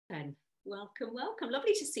Then welcome, welcome.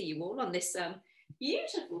 Lovely to see you all on this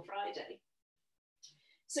beautiful Friday.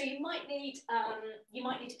 So you might need a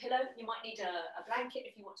pillow, you might need a blanket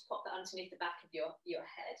if you want to pop that underneath the back of your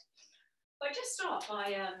head. But I just start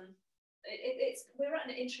by we're at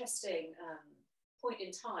an interesting point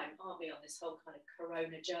in time, aren't we, on this whole kind of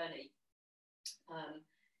Corona journey?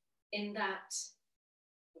 In that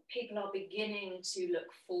people are beginning to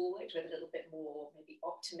look forward with a little bit more maybe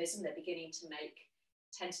optimism. They're beginning to make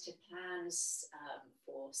tentative plans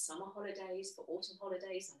for summer holidays, for autumn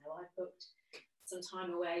holidays. I know I've booked some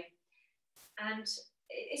time away, and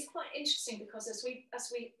it's quite interesting because as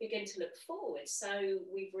we begin to look forward, so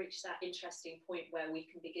we've reached that interesting point where we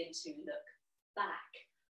can begin to look back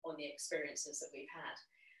on the experiences that we've had.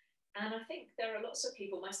 And I think there are lots of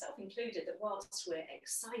people, myself included, that whilst we're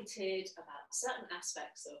excited about certain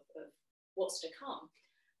aspects of what's to come,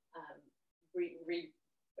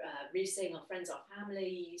 re-seeing our friends, our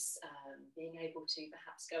families, being able to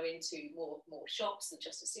perhaps go into more shops than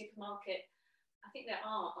just a supermarket, I think there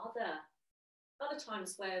are other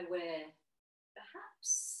times where we're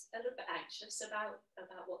perhaps a little bit anxious about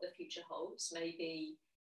what the future holds. Maybe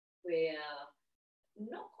we're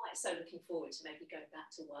not quite so looking forward to maybe going back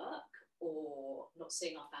to work or not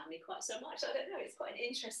seeing our family quite so much. I don't know, it's quite an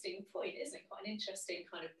interesting point, isn't it? Quite an interesting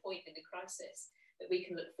kind of point in the crisis that we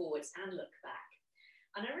can look forwards and look back.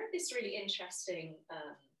 And I read this really interesting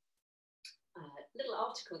little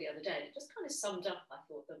article the other day, and it just kind of summed up, I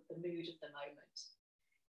thought, the mood of the moment.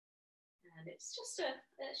 And it's just a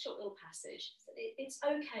short little passage. It's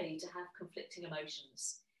okay to have conflicting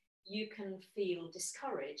emotions. You can feel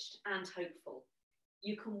discouraged and hopeful.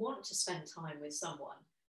 You can want to spend time with someone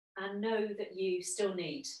and know that you still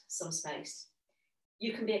need some space.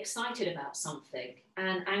 You can be excited about something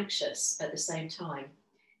and anxious at the same time.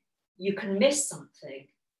 You can miss something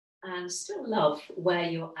and still love where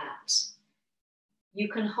you're at. You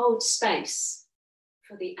can hold space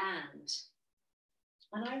for the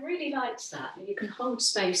and I really liked that. You can hold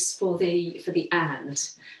space for the and.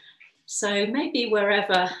 So maybe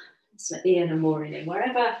wherever, let's let Ian and Maureen in,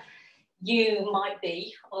 wherever you might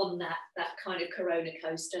be on that kind of Corona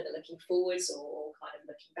coaster, that looking forwards or kind of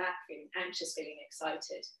looking back, feeling anxious, feeling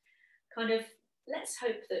excited, kind of let's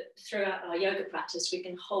hope that throughout our yoga practice we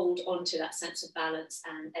can hold on to that sense of balance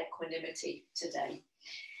and equanimity today.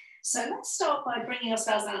 So let's start by bringing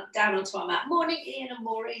ourselves down onto our mat. Morning, Ian and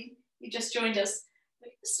Maureen, you just joined us. We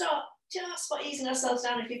can start just by easing ourselves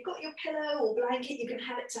down. If you've got your pillow or blanket, you can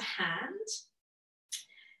have it to hand.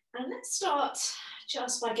 And let's start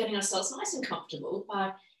just by getting ourselves nice and comfortable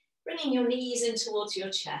by bringing your knees in towards your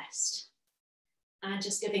chest and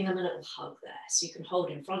just giving them a little hug there. So you can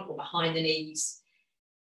hold in front or behind the knees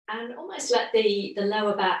and almost let the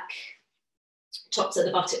lower back, tops of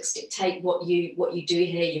the buttocks dictate what you do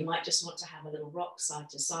here. You might just want to have a little rock side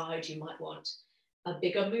to side. You might want a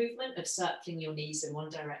bigger movement of circling your knees in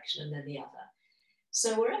one direction and then the other.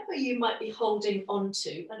 So wherever you might be holding onto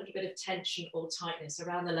a little bit of tension or tightness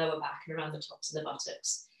around the lower back and around the tops of the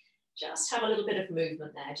buttocks, just have a little bit of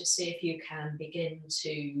movement there. Just see if you can begin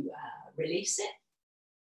to release it.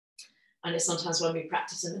 I know sometimes when we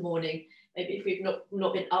practice in the morning, maybe if we've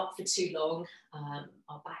not been up for too long,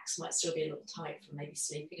 our backs might still be a little tight from maybe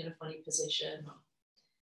sleeping in a funny position.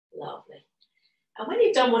 Lovely. And when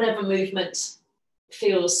you've done whatever movement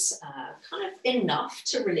feels kind of enough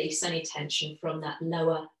to release any tension from that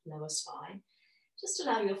lower spine, just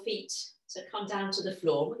allow your feet to come down to the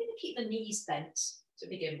floor. We're going to keep the knees bent to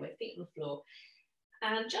begin with, feet on the floor.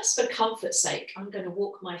 And just for comfort's sake, I'm going to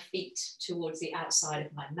walk my feet towards the outside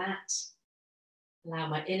of my mat, allow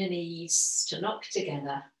my inner knees to knock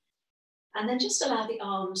together, and then just allow the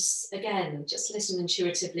arms, again, just listen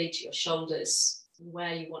intuitively to your shoulders,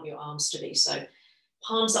 where you want your arms to be. So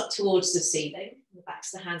palms up towards the ceiling, the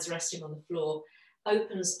backs of the hands resting on the floor,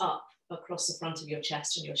 opens up across the front of your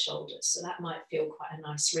chest and your shoulders. So that might feel quite a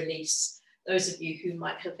nice release. Those of you who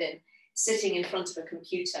might have been sitting in front of a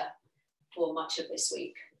computer for much of this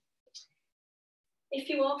week. If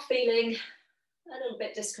you are feeling a little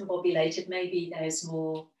bit discombobulated, maybe there's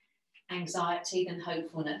more anxiety than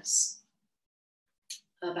hopefulness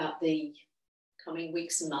about the coming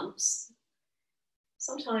weeks and months,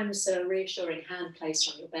 sometimes a reassuring hand placed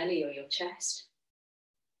on your belly or your chest,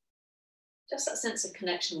 just that sense of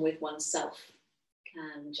connection with oneself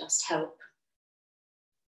can just help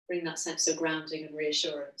bring that sense of grounding and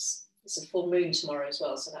reassurance. It's a full moon tomorrow as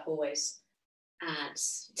well, so that always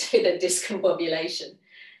adds to the discombobulation,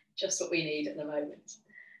 just what we need at the moment.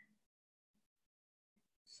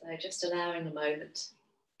 So just allowing a moment,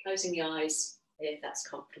 closing the eyes if that's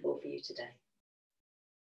comfortable for you today.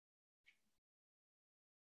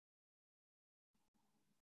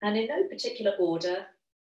 And in no particular order,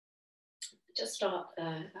 just start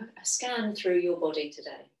a scan through your body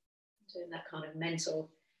today, doing that kind of mental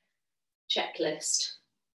checklist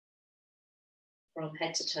from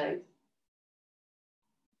head to toe,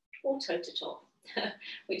 or toe to top,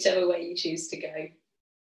 whichever way you choose to go.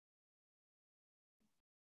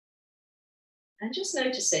 And just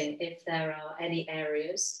noticing if there are any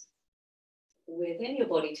areas within your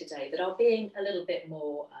body today that are being a little bit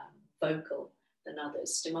more vocal than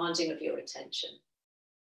others, demanding of your attention.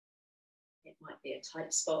 It might be a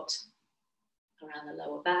tight spot around the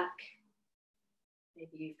lower back. Maybe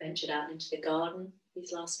you've ventured out into the garden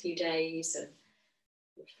these last few days and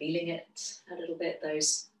you're feeling it a little bit,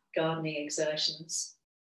 those gardening exertions.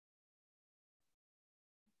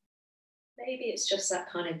 Maybe it's just that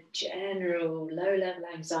kind of general low-level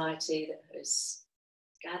anxiety that has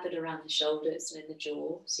gathered around the shoulders and in the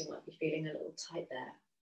jaw, so you might be feeling a little tight there.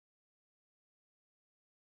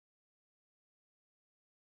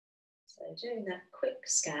 So doing that quick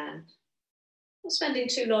scan, not spending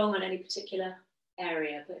too long on any particular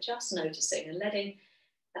area, but just noticing and letting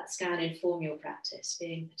that scan inform your practice,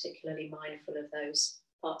 being particularly mindful of those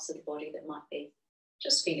parts of the body that might be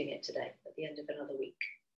just feeling it today at the end of another week.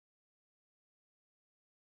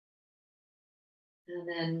 And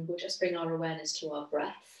then we'll just bring our awareness to our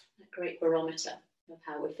breath, that great barometer of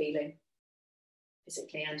how we're feeling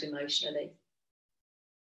physically and emotionally.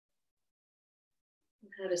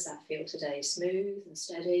 And how does that feel today? Smooth and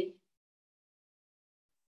steady?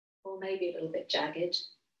 Or maybe a little bit jagged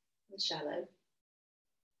and shallow?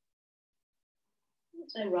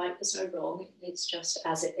 There's no right, there's no wrong, it's just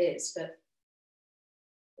as it is, but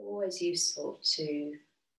always useful to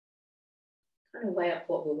kind of weigh up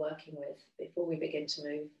what we're working with before we begin to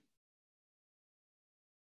move.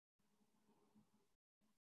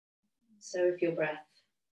 So if your breath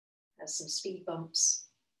has some speed bumps,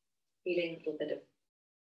 feeling a little bit of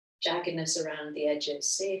jaggedness around the edges,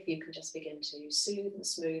 see if you can just begin to soothe and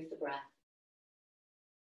smooth the breath.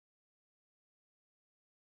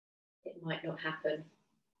 It might not happen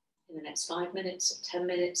in the next 5 minutes or 10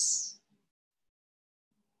 minutes.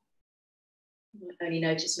 You might only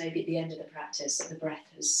notice maybe at the end of the practice that the breath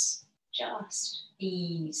has just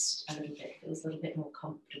eased a little bit, feels a little bit more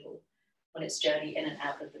comfortable on its journey in and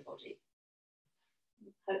out of the body.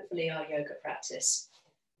 Hopefully our yoga practice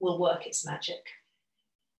will work its magic.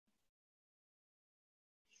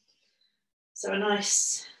 So a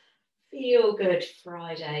nice feel-good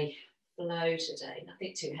Friday flow today,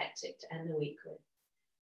 nothing too hectic to end the week with.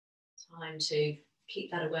 Time to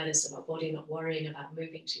keep that awareness of our body, not worrying about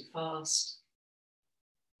moving too fast.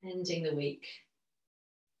 Ending the week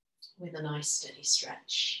with a nice steady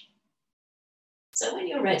stretch. So when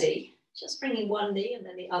you're ready, just bringing one knee and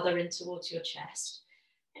then the other in towards your chest.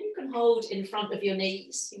 And you can hold in front of your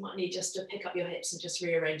knees. You might need just to pick up your hips and just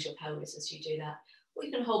rearrange your pelvis as you do that. Or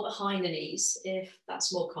you can hold behind the knees if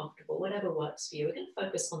that's more comfortable, whatever works for you. We're going to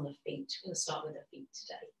focus on the feet. We're going to start with the feet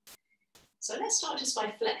today. So let's start just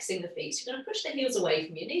by flexing the feet. So you're going to push the heels away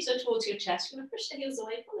from you. Knees are towards your chest. You're going to push the heels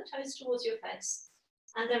away, pull the toes towards your face.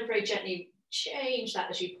 And then very gently change that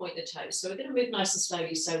as you point the toes. So we're going to move nice and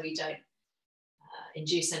slowly so we don't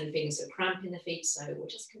induce any feelings of cramp in the feet. So we'll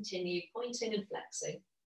just continue pointing and flexing.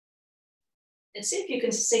 And see if you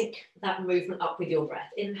can sync that movement up with your breath.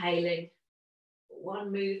 Inhaling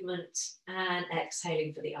one movement and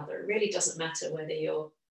exhaling for the other. It really doesn't matter whether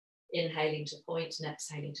you're inhaling to point and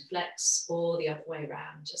exhaling to flex or the other way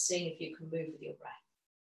around. Just seeing if you can move with your breath.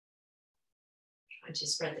 Trying to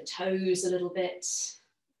spread the toes a little bit,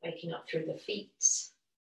 waking up through the feet,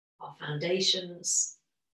 our foundations.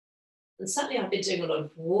 And certainly I've been doing a lot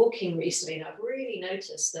of walking recently and I've really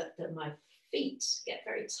noticed that my feet get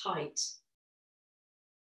very tight.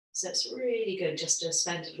 So it's really good just to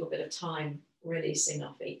spend a little bit of time releasing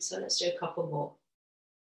our feet. So let's do a couple more.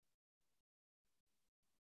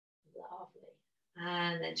 Lovely.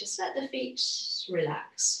 And then just let the feet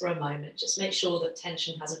relax for a moment. Just make sure that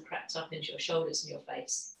tension hasn't crept up into your shoulders and your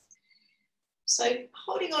face. So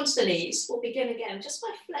holding on to the knees, we'll begin again just by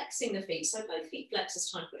flexing the feet. So both feet flex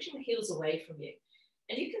this time, pushing the heels away from you.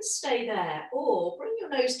 And you can stay there or bring your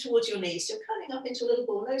nose towards your knees. So you're curling up into a little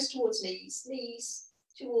ball, nose towards knees, knees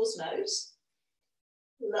towards nose.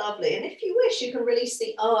 Lovely. And if you wish, you can release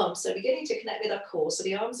the arms. So beginning to connect with our core. So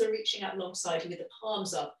the arms are reaching out alongside you with the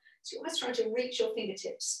palms up. So you're almost trying to reach your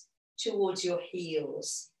fingertips towards your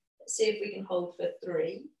heels. Let's see if we can hold for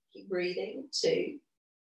 3. Keep breathing. 2.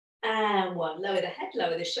 And 1. Lower the head,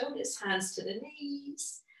 lower the shoulders, hands to the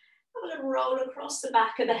knees. Have a little roll across the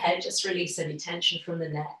back of the head. Just release any tension from the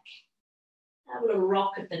neck. Have a little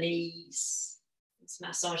rock at the knees. It's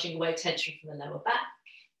massaging away tension from the lower back.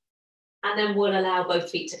 And then we'll allow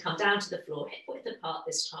both feet to come down to the floor, hip width apart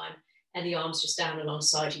this time, and the arms just down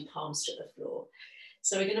alongside you, palms to the floor.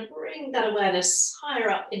 So we're going to bring that awareness higher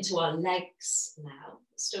up into our legs now,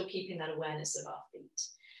 still keeping that awareness of our feet.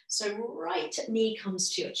 So right knee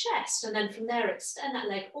comes to your chest, and then from there, extend that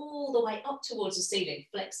leg all the way up towards the ceiling,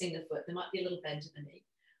 flexing the foot. There might be a little bend in the knee.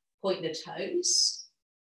 Point the toes,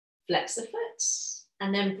 flex the foot,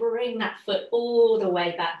 and then bring that foot all the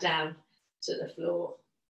way back down to the floor.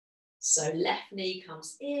 So left knee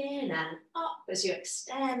comes in and up as you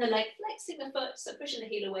extend the leg, flexing the foot, so pushing the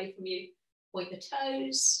heel away from you. Point the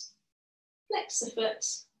toes, flex the foot,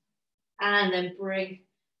 and then bring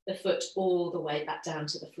the foot all the way back down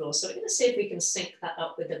to the floor. So we're going to see if we can sync that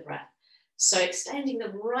up with the breath. So extending the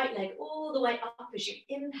right leg all the way up as you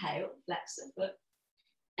inhale, flex the foot.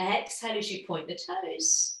 Exhale as you point the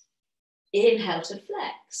toes. Inhale to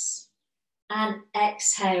flex. And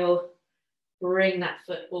exhale, bring that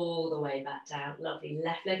foot all the way back down. Lovely.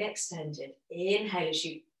 Left leg extended. Inhale as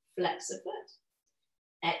you flex the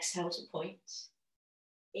foot. Exhale to point.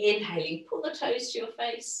 Inhaling, pull the toes to your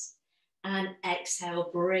face. And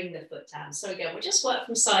exhale, bring the foot down. So again, we'll just work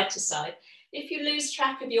from side to side. If you lose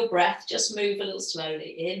track of your breath, just move a little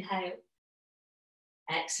slowly. Inhale.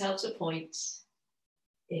 Exhale to point.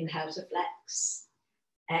 Inhale to flex.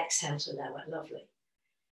 Exhale to lower. Lovely.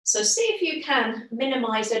 So see if you can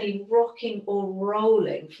minimize any rocking or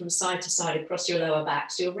rolling from side to side across your lower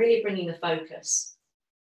back. So you're really bringing the focus,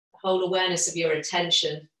 the whole awareness of your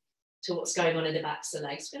attention to what's going on in the backs of the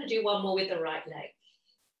legs. We're going to do one more with the right leg.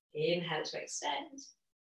 Inhale to extend.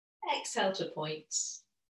 Exhale to point.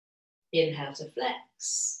 Inhale to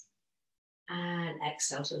flex. And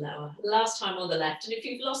exhale to lower. Last time on the left. And if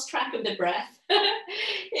you've lost track of the breath,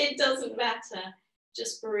 it doesn't matter.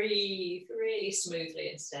 Just breathe really smoothly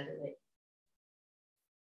and steadily.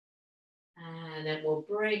 And then we'll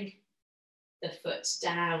bring the foot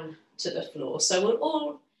down to the floor. So we'll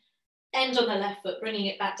all end on the left foot, bringing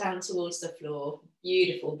it back down towards the floor.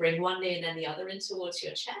 Beautiful. Bring one knee and then the other in towards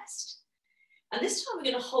your chest. And this time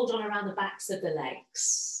we're going to hold on around the backs of the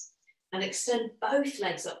legs and extend both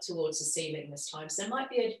legs up towards the ceiling this time. So there might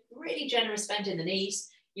be a really generous bend in the knees.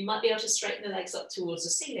 You might be able to straighten the legs up towards the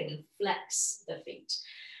ceiling and flex the feet.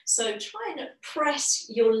 So try and press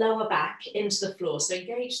your lower back into the floor. So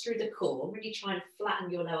engage through the core, really try and flatten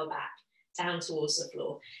your lower back down towards the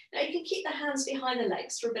floor. Now you can keep the hands behind the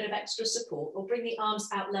legs for a bit of extra support, or bring the arms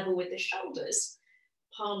out level with the shoulders,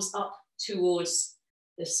 palms up towards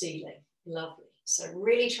the ceiling. Lovely. So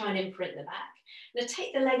really try and imprint the back. Now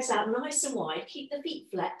take the legs out nice and wide, keep the feet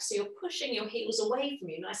flexed, so you're pushing your heels away from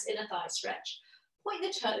you, nice inner thigh stretch. Point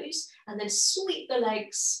the toes and then sweep the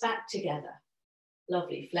legs back together.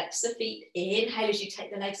 Lovely. Flex the feet. Inhale as you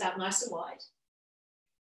take the legs out nice and wide.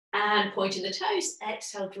 And pointing the toes.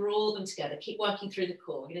 Exhale, draw them together. Keep working through the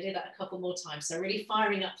core. We're going to do that a couple more times. So really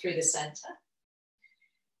firing up through the center.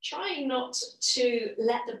 Trying not to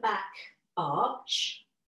let the back arch.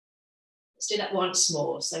 Let's do that once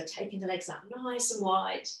more. So taking the legs out nice and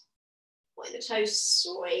wide. Point the toes,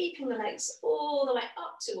 sweeping the legs all the way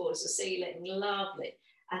up towards the ceiling. Lovely.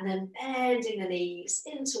 And then bending the knees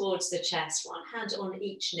in towards the chest. One hand on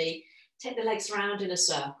each knee. Take the legs round in a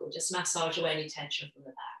circle. Just massage away any tension from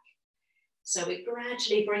the back. So we're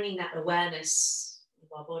gradually bringing that awareness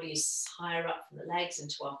of our bodies higher up from the legs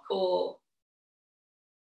into our core.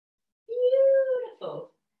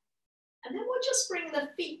 Beautiful. And then we'll just bring the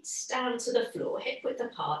feet down to the floor, hip width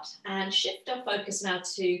apart, and shift our focus now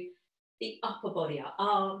to the upper body, our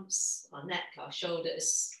arms, our neck, our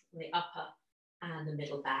shoulders, the upper and the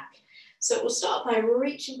middle back. So we'll start by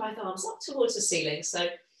reaching both arms up towards the ceiling. So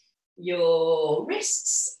your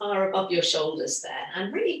wrists are above your shoulders there,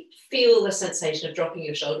 and really feel the sensation of dropping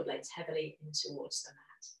your shoulder blades heavily in towards the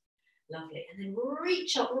mat. Lovely. And then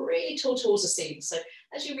reach up really tall towards the ceiling. So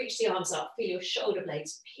as you reach the arms up, feel your shoulder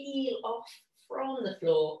blades peel off from the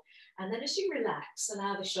floor. And then as you relax,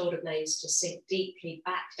 allow the shoulder blades to sink deeply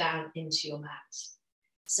back down into your mat.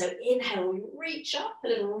 So inhale, we reach up, a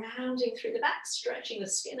little rounding through the back, stretching the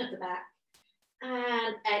skin of the back.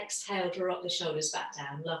 And exhale, drop the shoulders back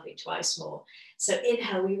down. Lovely, twice more. So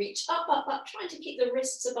inhale, we reach up, up, up, trying to keep the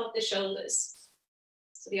wrists above the shoulders.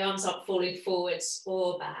 So the arms aren't falling forwards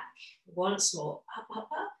or back. Once more, up, up,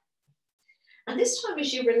 up. And this time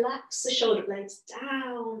as you relax the shoulder blades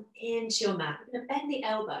down into your mat, we're going to bend the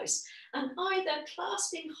elbows and either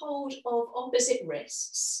clasping hold of opposite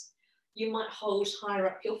wrists, you might hold higher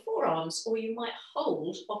up your forearms, or you might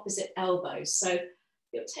hold opposite elbows. So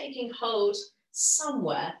you're taking hold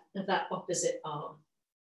somewhere of that opposite arm.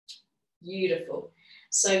 Beautiful.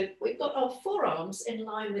 So we've got our forearms in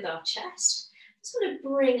line with our chest. Just want to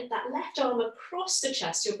bring that left arm across the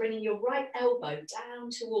chest. You're bringing your right elbow down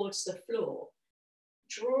towards the floor.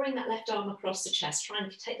 Drawing that left arm across the chest, trying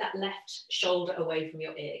to take that left shoulder away from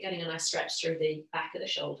your ear, getting a nice stretch through the back of the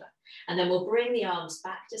shoulder. And then we'll bring the arms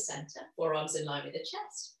back to center, forearms in line with the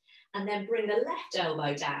chest. And then bring the left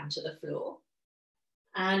elbow down to the floor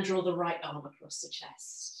and draw the right arm across the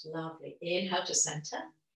chest. Lovely. Inhale to center.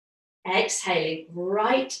 Exhaling,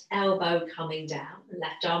 right elbow coming down,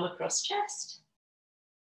 left arm across chest.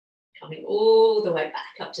 Coming all the way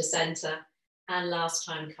back up to center. And last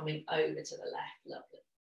time coming over to the left. Lovely.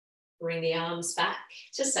 Bring the arms back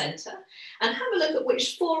to center and have a look at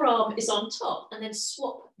which forearm is on top and then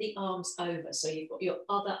swap the arms over. So you've got your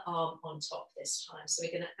other arm on top this time. So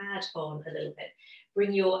we're going to add on a little bit.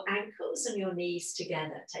 Bring your ankles and your knees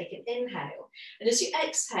together. Take an inhale. And as you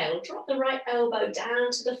exhale, drop the right elbow down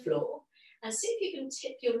to the floor and see if you can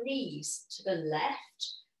tip your knees to the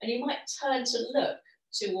left. And you might turn to look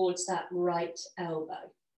towards that right elbow.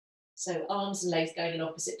 So arms and legs going in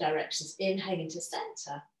opposite directions. Inhaling to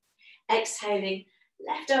center. Exhaling,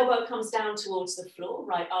 left elbow comes down towards the floor,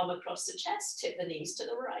 right arm across the chest, tip the knees to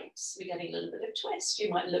the right. So we're getting a little bit of twist. You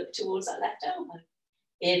might look towards that left elbow.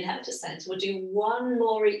 Inhale to center. We'll do one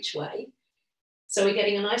more each way. So we're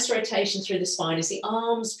getting a nice rotation through the spine as the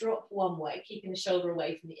arms drop one way, keeping the shoulder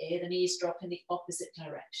away from the ear, the knees drop in the opposite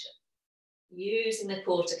direction. Using the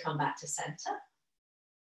core to come back to center.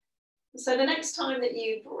 So the next time that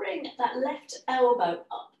you bring that left elbow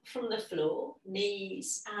up from the floor,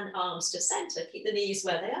 knees and arms to center, keep the knees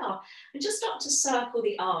where they are, and just start to circle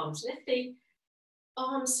the arms. And if the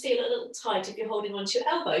arms feel a little tight, if you're holding onto your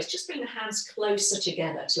elbows, just bring the hands closer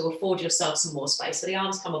together to afford yourself some more space. So the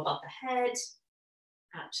arms come above the head,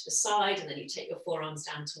 out to the side, and then you take your forearms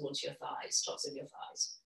down towards your thighs, tops of your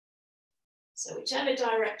thighs. So whichever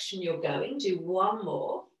direction you're going, do one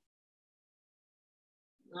more.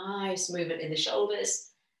 Nice movement in the shoulders.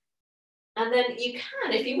 And then you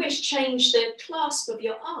can, if you wish, change the clasp of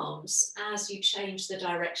your arms as you change the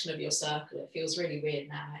direction of your circle. It feels really weird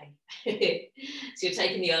now, hey? So you're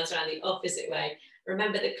taking the arms around the opposite way.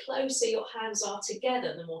 Remember, the closer your hands are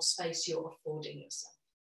together, the more space you're affording yourself.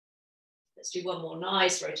 Let's do one more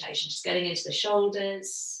nice rotation, just getting into the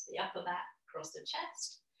shoulders, the upper back, across the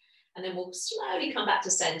chest. And then we'll slowly come back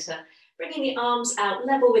to center, bringing the arms out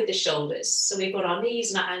level with the shoulders. So we've got our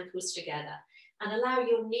knees and our ankles together. And allow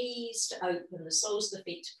your knees to open, the soles of the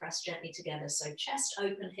feet to press gently together. So chest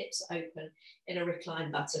open, hips open in a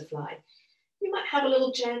reclined butterfly. You might have a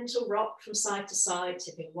little gentle rock from side to side,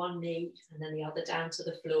 tipping one knee and then the other down to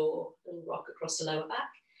the floor, a little rock across the lower back.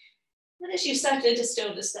 And as you settle into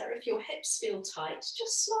stillness there, if your hips feel tight,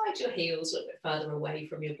 just slide your heels a little bit further away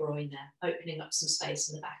from your groin there, opening up some space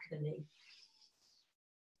in the back of the knee.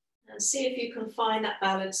 And see if you can find that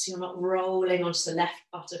balance. You're not rolling onto the left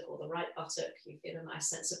buttock or the right buttock. You feel a nice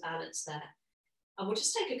sense of balance there. And we'll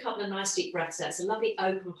just take a couple of nice deep breaths there. It's a lovely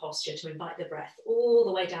open posture to invite the breath all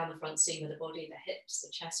the way down the front seam of the body, the hips,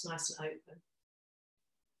 the chest nice and open.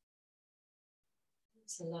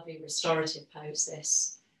 It's a lovely restorative pose,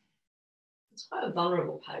 this. It's quite a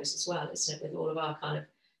vulnerable pose as well, isn't it, with all of our kind of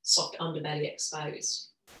soft underbelly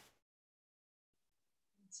exposed.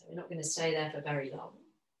 So we're not going to stay there for very long.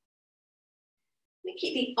 We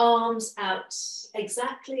keep the arms out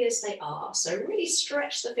exactly as they are. So really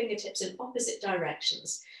stretch the fingertips in opposite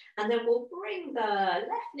directions. And then we'll bring the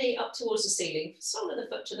left knee up towards the ceiling, sole of the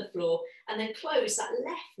foot to the floor, and then close that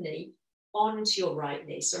left knee onto your right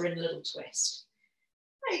knee. So we're in a little twist.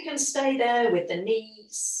 Now you can stay there with the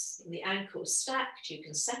knees and the ankles stacked. You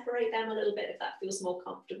can separate them a little bit if that feels more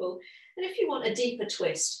comfortable. And if you want a deeper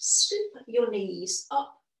twist, scoop your knees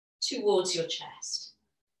up towards your chest.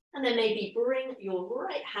 And then maybe bring your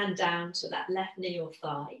right hand down to that left knee or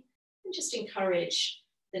thigh and just encourage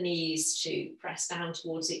the knees to press down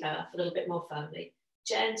towards the earth a little bit more firmly.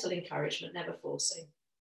 Gentle encouragement, never forcing.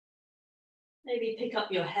 Maybe pick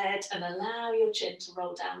up your head and allow your chin to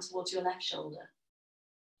roll down towards your left shoulder.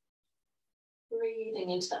 Breathing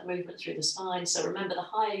into that movement through the spine. So remember, the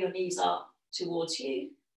higher your knees are towards you,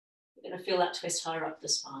 you're going to feel that twist higher up the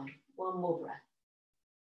spine. One more breath.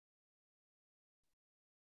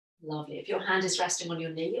 Lovely. If your hand is resting on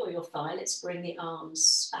your knee or your thigh, let's bring the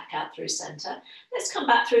arms back out through center. Let's come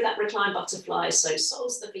back through that reclined butterfly. So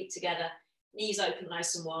soles of the feet together, knees open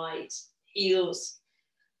nice and wide, heels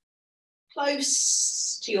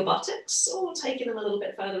close to your buttocks, or taking them a little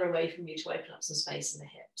bit further away from you to open up some space in the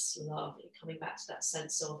hips. Lovely. Coming back to that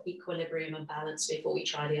sense of equilibrium and balance before we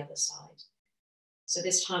try the other side. So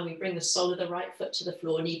this time we bring the sole of the right foot to the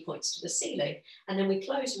floor, knee points to the ceiling, and then we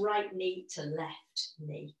close right knee to left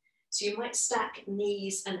knee. So you might stack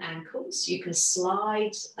knees and ankles. You can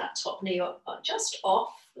slide that top knee up, just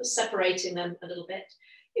off, separating them a little bit.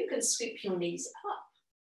 You can scoop your knees up,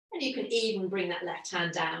 and you can even bring that left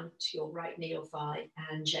hand down to your right knee or thigh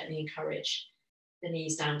and gently encourage the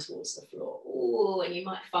knees down towards the floor. Oh, and you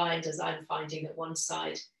might find, as I'm finding, that one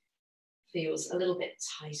side feels a little bit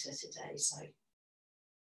tighter today. So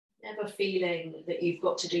never feeling that you've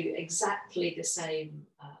got to do exactly the same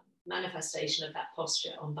manifestation of that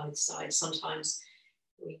posture on both sides. Sometimes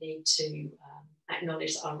we need to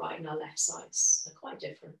acknowledge that our right and our left sides are quite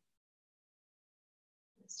different.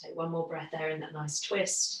 Let's take one more breath there in that nice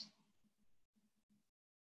twist.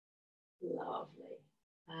 Lovely.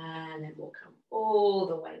 And then we'll come all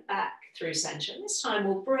the way back through center. And this time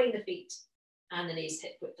we'll bring the feet and the knees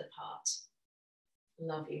hip width apart.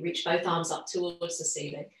 Lovely. Reach both arms up towards the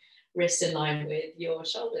ceiling. Wrists in line with your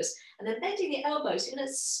shoulders. And then bending the elbows, you're going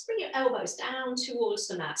to bring your elbows down towards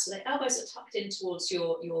the mat. So the elbows are tucked in towards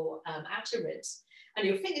your outer ribs. And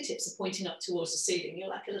your fingertips are pointing up towards the ceiling. You're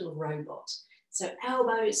like a little robot. So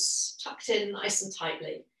elbows tucked in nice and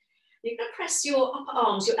tightly. You're going to press your upper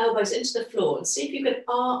arms, your elbows into the floor, and see if you can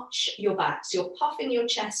arch your back. So you're puffing your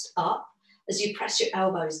chest up as you press your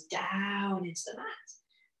elbows down into the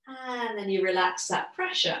mat. And then you relax that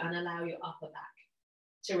pressure and allow your upper back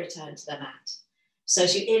to return to the mat. So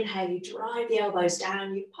as you inhale, you drive the elbows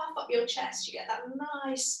down, you puff up your chest, you get that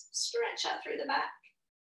nice stretch out through the back.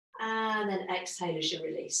 And then exhale as you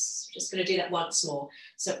release. Just going to do that once more.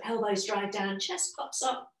 So elbows drive down, chest pops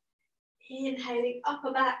up, inhaling,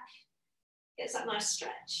 upper back. Gets that nice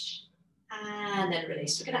stretch, and then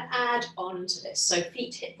release. We're going to add on to this. So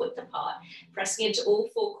feet hip width apart, pressing into all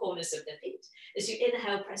four corners of the feet. As you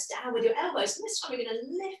inhale, press down with your elbows. And this time we're going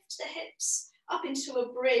to lift the hips up into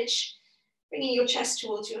a bridge, bringing your chest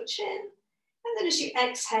towards your chin. And then as you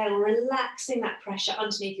exhale, relaxing that pressure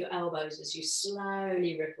underneath your elbows as you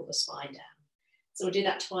slowly ripple the spine down. So we'll do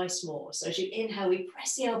that twice more. So as you inhale, we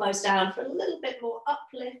press the elbows down for a little bit more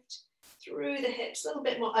uplift through the hips, a little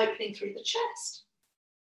bit more opening through the chest.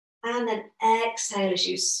 And then exhale as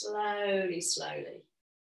you slowly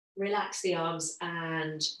relax the arms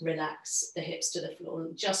and relax the hips to the floor.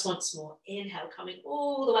 Just once more. Inhale, coming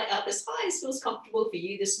all the way up as high as feels comfortable for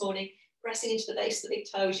you this morning. Pressing into the base of the big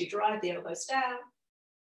toes, you drive the elbows down.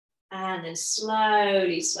 And then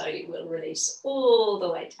slowly we'll release all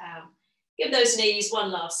the way down. Give those knees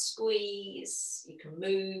one last squeeze. You can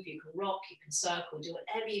move, you can rock, you can circle, do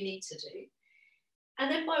whatever you need to do. And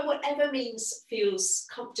then by whatever means feels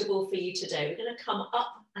comfortable for you today, we're going to come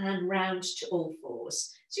up and round to all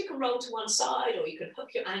fours. So you can roll to one side, or you can hook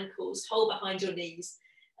your ankles, hold behind your knees,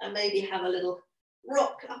 and maybe have a little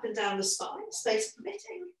rock up and down the spine, space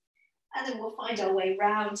permitting. And then we'll find our way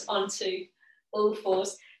round onto all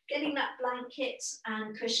fours, getting that blanket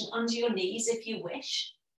and cushion under your knees if you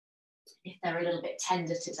wish, if they're a little bit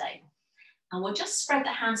tender today. And we'll just spread the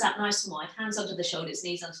hands out nice and wide, hands under the shoulders,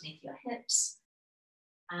 knees underneath your hips,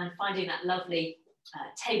 and finding that lovely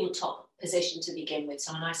tabletop position to begin with.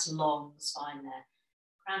 So a nice long spine there.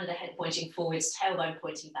 Crown of the head pointing forwards, tailbone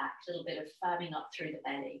pointing back, a little bit of firming up through the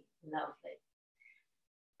belly. Lovely.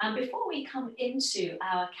 And before we come into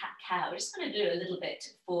our cat-cow, we're just going to do a little bit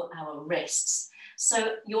for our wrists.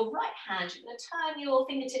 So your right hand, you're going to turn your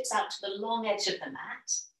fingertips out to the long edge of the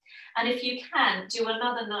mat. And if you can, do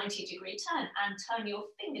another 90-degree turn and turn your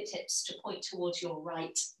fingertips to point towards your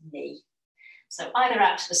right knee. So either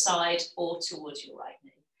out to the side or towards your right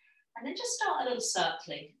knee. And then just start a little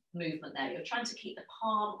circling movement there. You're trying to keep the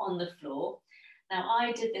palm on the floor. Now,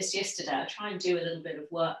 I did this yesterday. I try and do a little bit of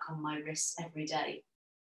work on my wrists every day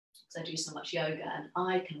because I do so much yoga, and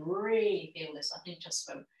I can really feel this. I think just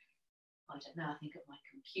from, I don't know, I think of my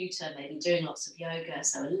computer, maybe doing lots of yoga.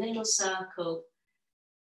 So a little circle.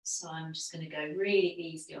 So I'm just going to go really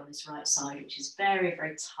easily on this right side, which is very,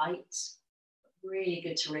 very tight. Really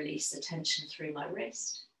good to release the tension through my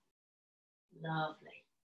wrist. Lovely.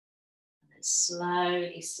 And then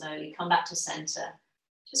slowly come back to center.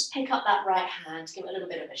 Just pick up that right hand, give it a little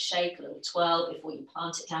bit of a shake, a little twirl before you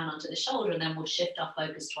plant it down onto the shoulder, and then we'll shift our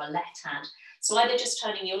focus to our left hand. So either just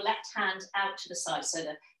turning your left hand out to the side so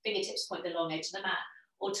the fingertips point the long edge of the mat,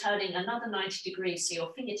 or turning another 90 degrees so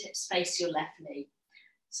your fingertips face your left knee.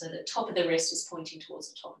 So the top of the wrist is pointing towards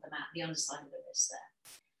the top of the mat, the underside of the wrist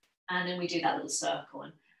there. And then we do that little circle.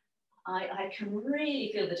 And I can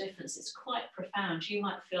really feel the difference. It's quite profound. You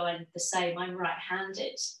might feel the same. I'm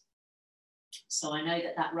right-handed. So I know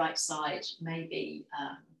that that right side maybe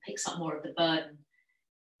picks up more of the burden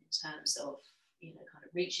in terms of, you know, kind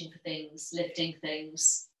of reaching for things, lifting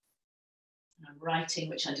things. And I'm writing,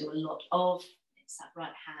 which I do a lot of. It's that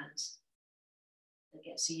right hand that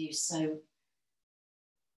gets you used. So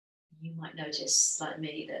you might notice, like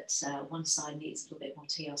me, that one side needs a little bit more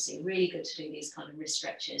TLC. Really good to do these kind of wrist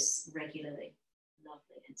stretches regularly.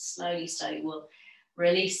 Lovely. And slowly, slowly we'll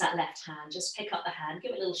release that left hand. Just pick up the hand,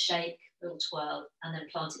 give it a little shake, a little twirl, and then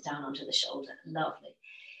plant it down onto the shoulder. Lovely.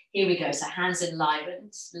 Here we go. So hands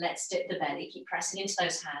enlivened. Let's dip the belly. Keep pressing into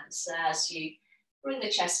those hands as you bring the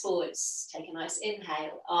chest forwards. Take a nice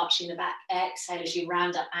inhale, arching the back. Exhale as you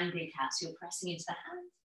round up angry cat. So you're pressing into the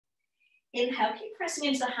hands. Inhale, keep pressing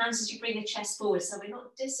into the hands as you bring the chest forward so we're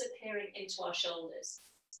not disappearing into our shoulders.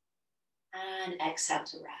 And exhale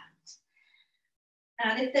to round.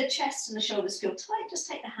 And if the chest and the shoulders feel tight, just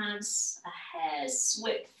take the hands a hair's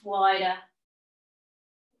width wider.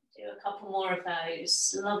 Do a couple more of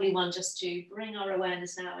those. Lovely one just to bring our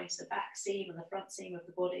awareness now into the back seam and the front seam of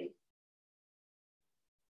the body.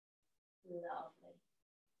 Lovely.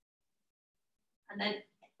 And then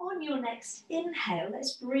on your next inhale,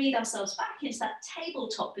 let's breathe ourselves back into that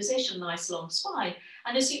tabletop position, nice long spine.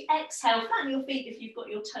 And as you exhale, flatten your feet if you've got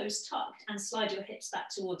your toes tucked and slide your hips back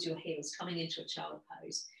towards your heels, coming into a child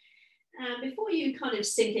pose. And before you kind of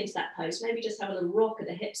sink into that pose, maybe just have a little rock of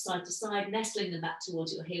the hips side to side, nestling them back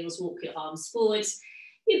towards your heels, walk your arms forwards.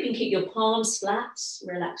 You can keep your palms flat,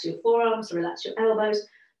 relax your forearms, relax your elbows.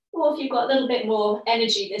 Or if you've got a little bit more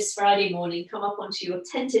energy this Friday morning, come up onto your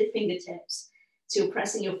tented fingertips. So you're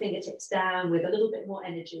pressing your fingertips down with a little bit more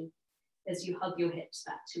energy as you hug your hips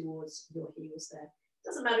back towards your heels there.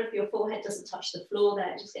 Doesn't matter if your forehead doesn't touch the floor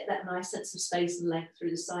there, just get that nice sense of space and length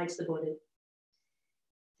through the sides of the body.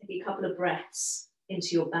 Take a couple of breaths into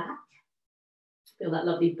your back. Feel that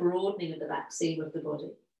lovely broadening of the back seam of the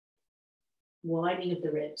body. Widening of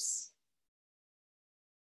the ribs.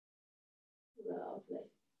 Lovely.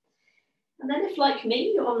 And then if, like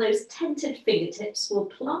me, you're on those tented fingertips, we'll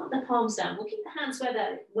plant the palms down. We'll keep the hands where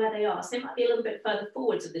they are. So they might be a little bit further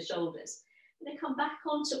forwards of the shoulders. And then come back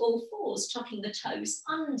onto all fours, tucking the toes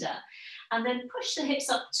under. And then push the hips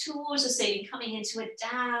up towards the ceiling, coming into a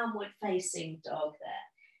downward facing dog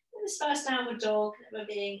there. In this first downward dog, never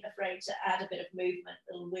being afraid to add a bit of movement,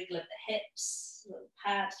 a little wiggle of the hips, a little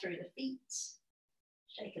pad through the feet,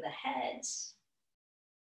 shake of the head.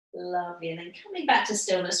 Lovely, and then coming back to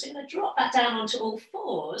stillness, we're going to drop that down onto all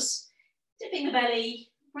fours, dipping the belly,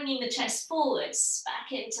 bringing the chest forwards,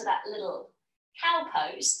 back into that little cow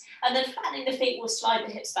pose, and then flattening the feet, we'll slide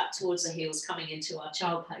the hips back towards the heels, coming into our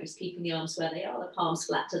child pose, keeping the arms where they are, the palms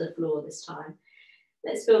flat to the floor this time.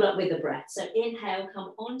 Let's build up with the breath. So inhale,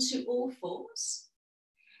 come onto all fours,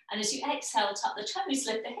 and as you exhale, tuck the toes,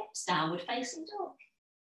 lift the hips, downward facing dog.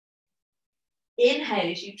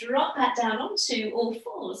 Inhale as you drop that down onto all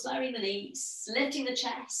fours, lowering the knees, lifting the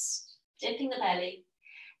chest, dipping the belly.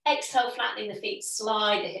 Exhale, flattening the feet,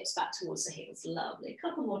 slide the hips back towards the heels. Lovely. A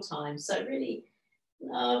couple more times. So really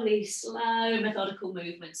lovely, slow, methodical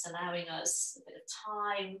movements, allowing us a bit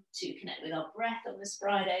of time to connect with our breath on this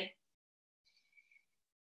Friday.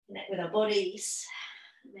 Connect with our bodies.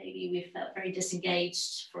 Maybe we've felt very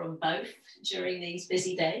disengaged from both during these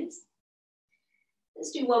busy days.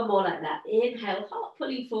 Let's do one more like that. Inhale, heart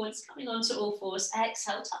pulling forwards, coming onto all fours.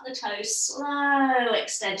 Exhale, tuck the toes, slow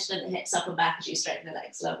extension of the hips up and back as you straighten the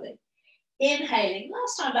legs. Lovely. Inhaling,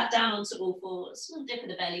 last time back down onto all fours. Little dip of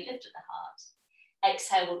the belly, lift at the heart.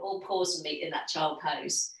 Exhale, we'll all pause and meet in that child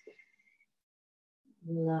pose.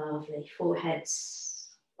 Lovely. Forehead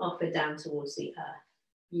offered down towards the earth.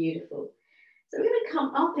 Beautiful. So we're going to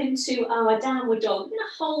come up into our downward dog. We're going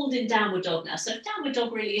to hold in downward dog now. So if downward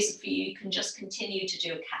dog really isn't for you, you can just continue to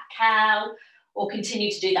do a cat-cow or continue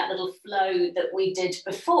to do that little flow that we did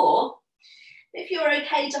before. If you're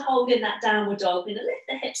okay to hold in that downward dog, we're going to lift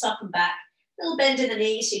the hips up and back. A little bend in the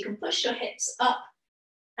knees so you can push your hips up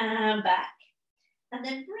and back. And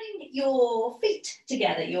then bring your feet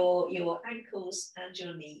together, your ankles and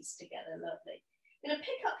your knees together. Lovely. You're going to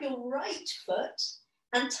pick up your right foot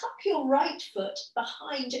and tuck your right foot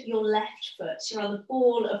behind your left foot. So you're on the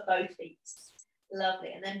ball of both feet.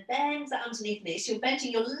 Lovely. And then bend that underneath the knee. So you're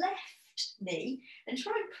bending your left knee and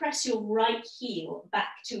try and press your right heel back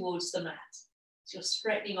towards the mat. So you're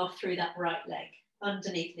straightening off through that right leg.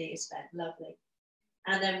 Underneath knee is bent. Lovely.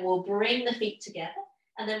 And then we'll bring the feet together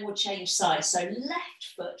and then we'll change sides. So left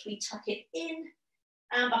foot, we tuck it in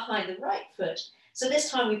and behind the right foot. So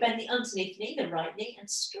this time we bend the underneath knee, the right knee, and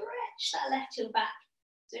stretch that left heel back.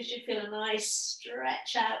 So you should feel a nice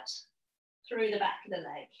stretch out through the back of the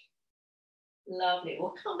leg. Lovely.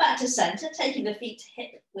 We'll come back to center, taking the feet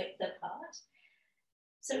hip width apart.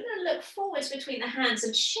 So we're going to look forwards between the hands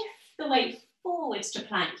and shift the weight forwards to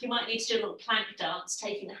plank. You might need to do a little plank dance,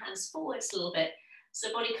 taking the hands forwards a little bit. So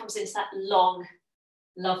the body comes into that long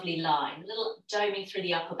Lovely line, a little doming through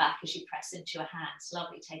the upper back as you press into your hands.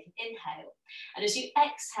 Lovely, take an inhale. And as you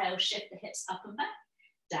exhale, shift the hips up and back,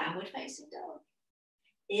 downward facing dog.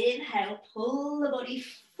 Inhale, pull the body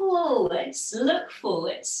forwards, look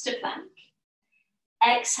forwards to plank.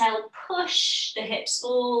 Exhale, push the hips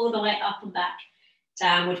all the way up and back,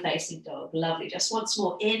 downward facing dog. Lovely, just once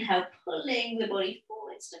more, inhale, pulling the body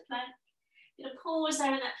forwards to plank. You're going to pause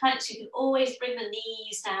there in that plank, so you can always bring the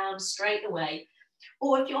knees down straight away.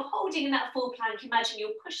 Or if you're holding in that full plank, imagine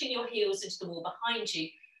you're pushing your heels into the wall behind you,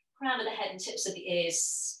 crown of the head and tips of the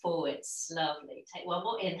ears forwards. Lovely. Take one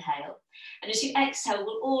more inhale. And as you exhale,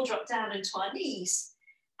 we'll all drop down into our knees.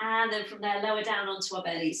 And then from there, lower down onto our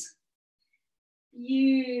bellies.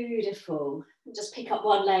 Beautiful. And just pick up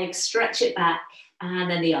one leg, stretch it back,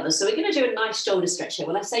 and then the other. So we're going to do a nice shoulder stretch here.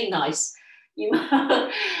 Well, I say nice.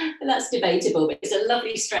 That's debatable, but it's a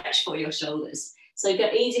lovely stretch for your shoulders. So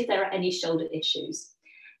go easy if there are any shoulder issues.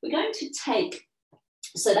 We're going to take,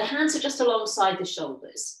 so the hands are just alongside the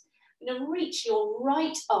shoulders. You're going to reach your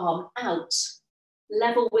right arm out,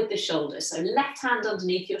 level with the shoulder. So left hand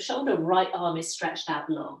underneath your shoulder, right arm is stretched out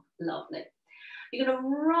long. Lovely. You're going to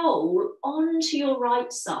roll onto your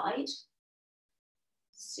right side.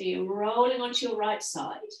 So you're rolling onto your right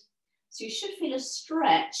side. So you should feel a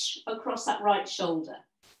stretch across that right shoulder.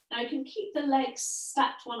 Now you can keep the legs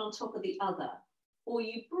stacked one on top of the other, or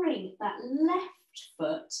you bring that left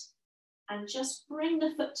foot and just bring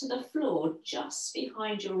the foot to the floor just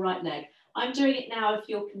behind your right leg. I'm doing it now if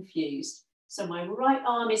you're confused. So my right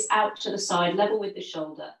arm is out to the side, level with the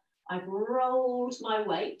shoulder. I've rolled my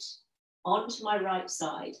weight onto my right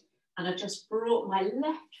side, and I've just brought my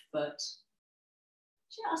left foot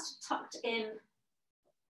just tucked in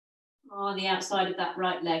on the outside of that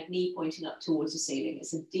right leg, knee pointing up towards the ceiling.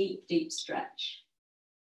 It's a deep, deep stretch.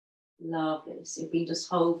 Lovely. So you can just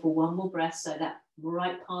hold for one more breath so that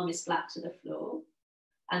right palm is flat to the floor.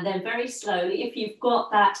 And then very slowly, if you've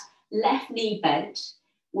got that left knee bent,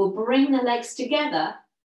 we'll bring the legs together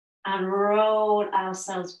and roll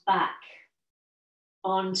ourselves back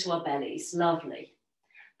onto our bellies. Lovely.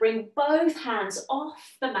 Bring both hands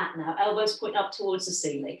off the mat now, elbows point up towards the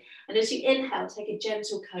ceiling. And as you inhale, take a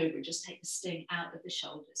gentle cobra, just take the sting out of the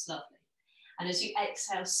shoulders. Lovely. And as you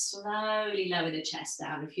exhale, slowly lower the chest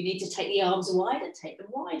down. If you need to take the arms wider, take them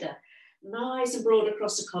wider. Nice and broad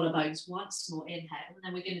across the collarbones. Once more, inhale. And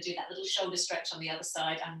then we're going to do that little shoulder stretch on the other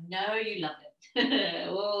side. I know you love it.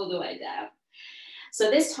 All the way down. So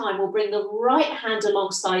this time we'll bring the right hand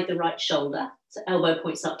alongside the right shoulder. So elbow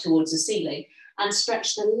points up towards the ceiling. And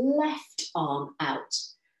stretch the left arm out.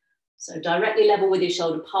 So directly level with your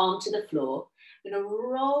shoulder, palm to the floor. We're going to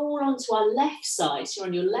roll onto our left side, so you're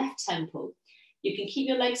on your left temple. You can keep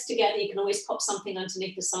your legs together. You can always pop something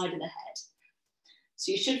underneath the side of the head.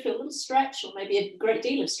 So you should feel a little stretch, or maybe a great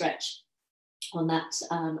deal of stretch on that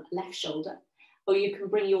left shoulder. Or you can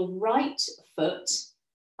bring your right foot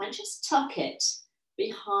and just tuck it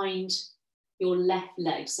behind your left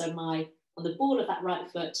leg. So on the ball of that right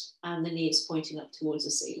foot, and the knee is pointing up towards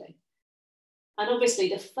the ceiling. And obviously,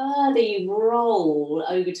 the further you roll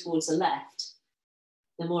over towards the left,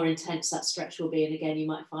 the more intense that stretch will be. And again, you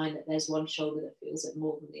might find that there's one shoulder that feels it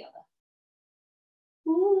more than the other.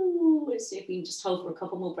 Ooh, let's see if we can just hold for a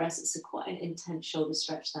couple more breaths. It's quite an intense shoulder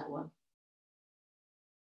stretch, that one.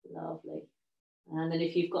 Lovely. And then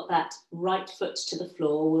if you've got that right foot to the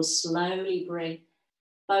floor, we'll slowly bring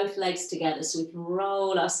both legs together so we can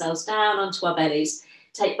roll ourselves down onto our bellies.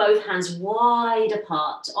 Take both hands wide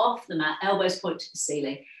apart off the mat, elbows point to the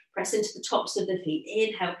ceiling. Press into the tops of the feet.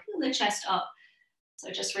 Inhale, peel the chest up.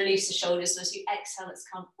 So just release the shoulders. And as you exhale, let's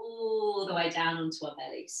come all the way down onto our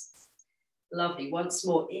bellies. Lovely. Once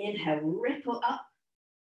more, inhale, ripple up.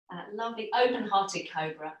 Lovely open-hearted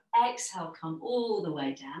cobra. Exhale, come all the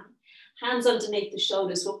way down. Hands underneath the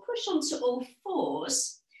shoulders. We'll push onto all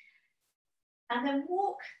fours. And then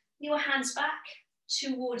walk your hands back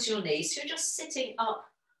towards your knees. So you're just sitting up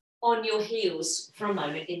on your heels for a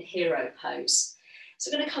moment in hero pose. So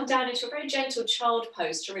we're going to come down into a very gentle child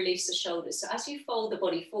pose to release the shoulders. So as you fold the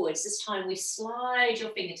body forwards, this time we slide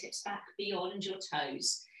your fingertips back beyond your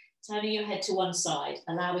toes, turning your head to one side,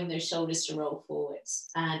 allowing those shoulders to roll forwards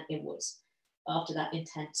and inwards after that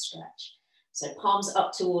intense stretch. So palms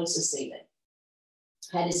up towards the ceiling.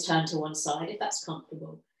 Head is turned to one side if that's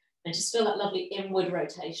comfortable. And just feel that lovely inward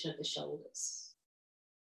rotation of the shoulders.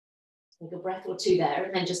 Take a breath or two there,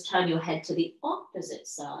 and then just turn your head to the opposite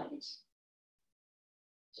side,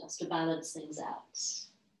 just to balance things out.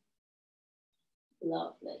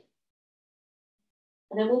 Lovely.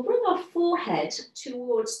 And then we'll bring our forehead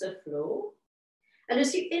towards the floor. And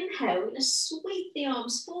as you inhale, we're going to sweep the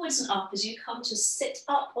arms forwards and up as you come to sit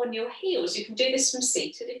up on your heels. You can do this from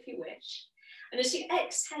seated if you wish. And as you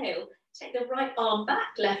exhale, take the right arm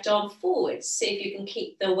back, left arm forwards. See if you can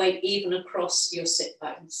keep the weight even across your sit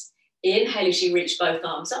bones. Inhale as you reach both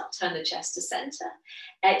arms up, turn the chest to center.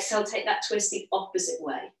 Exhale, take that twist the opposite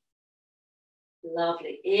way.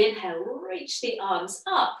 Lovely. Inhale, reach the arms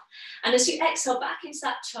up. And as you exhale back into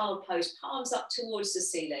that child pose, palms up towards the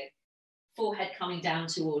ceiling, forehead coming down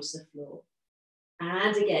towards the floor.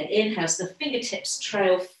 And again, inhale, so the fingertips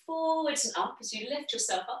trail forwards and up as you lift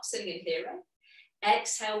yourself up, sitting in hero.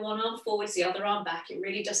 Exhale, one arm forwards, the other arm back. It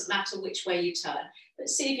really doesn't matter which way you turn, but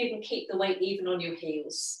see if you can keep the weight even on your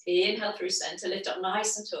heels. Inhale through center, lift up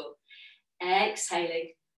nice and tall.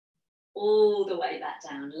 Exhaling all the way back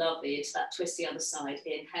down. Lovely, into that twist the other side.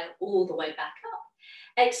 Inhale all the way back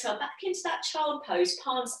up. Exhale back into that child pose,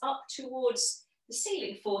 palms up towards the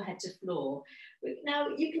ceiling, forehead to floor. Now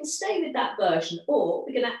you can stay with that version, or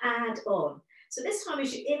we're going to add on. So this time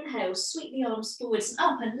as you inhale, sweep the arms forwards and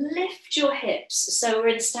up and lift your hips. So we're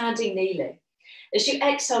in standing kneeling. As you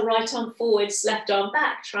exhale, right arm forwards, left arm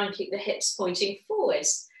back, try and keep the hips pointing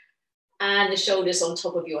forwards and the shoulders on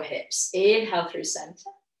top of your hips. Inhale through center.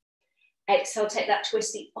 Exhale, take that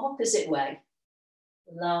twist the opposite way.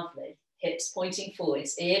 Lovely. Hips pointing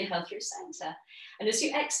forwards. Inhale through center. And as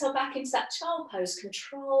you exhale back into that child pose,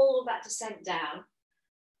 control that descent down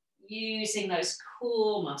using those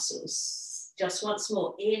core muscles. Just once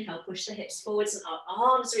more, inhale, push the hips forwards and up,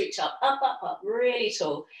 arms reach up, up, really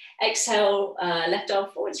tall. Exhale, left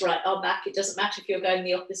arm forwards, right arm back. It doesn't matter if you're going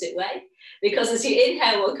the opposite way, because as you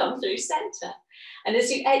inhale, we'll come through center. And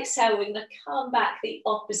as you exhale, we're gonna come back the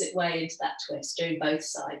opposite way into that twist, doing both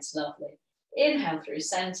sides, lovely. Inhale through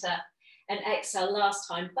center, and exhale, last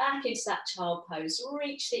time, back into that child pose.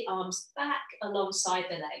 Reach the arms back alongside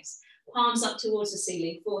the legs, palms up towards the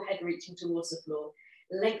ceiling, forehead reaching towards the floor.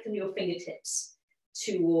 Lengthen your fingertips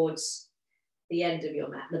towards the end of your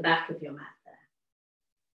mat, the back of your mat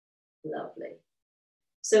there. Lovely.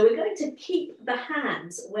 So we're going to keep the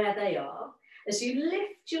hands where they are. As you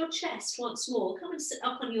lift your chest once more, come and sit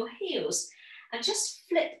up on your heels and just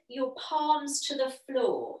flip your palms to the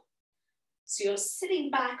floor. So you're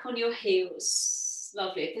sitting back on your heels.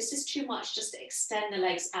 Lovely. If this is too much, just extend the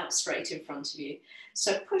legs out straight in front of you.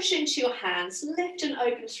 So push into your hands, lift and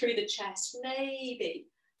open through the chest, maybe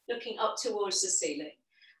looking up towards the ceiling.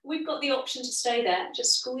 We've got the option to stay there,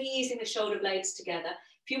 just squeezing the shoulder blades together.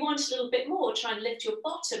 If you want a little bit more, try and lift your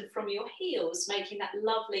bottom from your heels, making that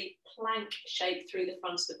lovely plank shape through the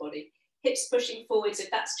front of the body. Hips pushing forwards. If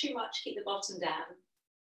that's too much, keep the bottom down.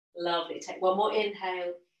 Lovely. Take one more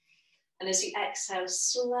inhale. And as you exhale,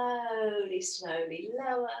 slowly, slowly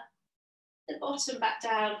lower the bottom back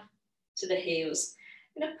down to the heels.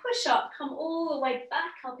 You're going to push up, come all the way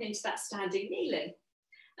back up into that standing kneeling.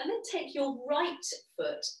 And then take your right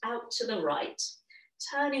foot out to the right,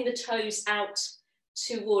 turning the toes out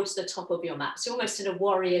towards the top of your mat. So almost in a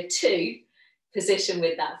warrior two position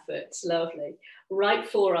with that foot. Lovely. Right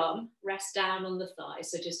forearm, rest down on the thigh.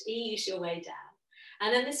 So just ease your way down.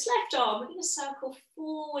 And then this left arm, we're going to circle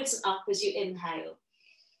forwards and up as you inhale.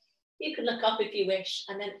 You can look up if you wish,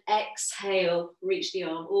 and then exhale, reach the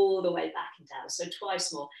arm all the way back and down. So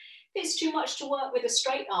twice more. If it's too much to work with a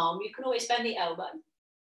straight arm, you can always bend the elbow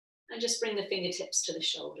and just bring the fingertips to the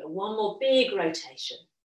shoulder. One more big rotation.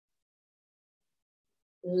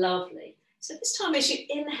 Lovely. So this time as you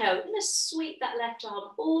inhale, we're going to sweep that left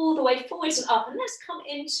arm all the way forwards and up, and let's come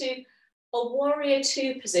into a warrior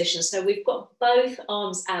two position. So we've got both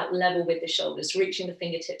arms out level with the shoulders, reaching the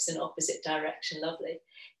fingertips in opposite direction. Lovely.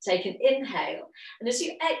 Take an inhale. And as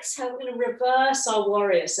you exhale, we're going to reverse our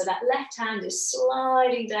warrior. So that left hand is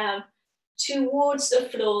sliding down towards the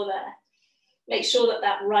floor there. Make sure that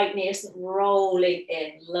that right knee isn't rolling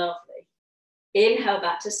in. Lovely. Inhale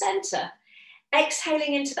back to center.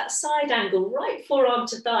 Exhaling into that side angle, right forearm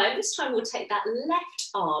to thigh. And this time we'll take that left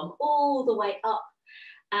arm all the way up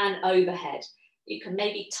and overhead. You can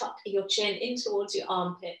maybe tuck your chin in towards your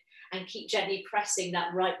armpit and keep gently pressing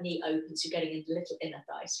that right knee open so you're getting a little inner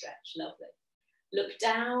thigh stretch. Lovely. Look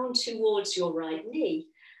down towards your right knee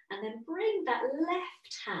and then bring that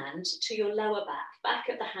left hand to your lower back. Back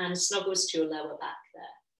of the hand snuggles to your lower back there.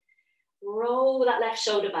 Roll that left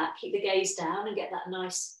shoulder back, keep the gaze down and get that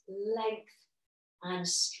nice length and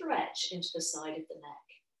stretch into the side of the neck.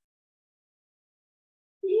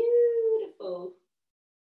 Beautiful.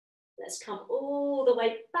 Let's come all the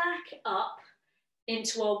way back up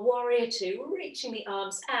into our warrior two, reaching the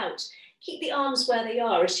arms out. Keep the arms where they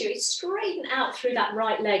are as you straighten out through that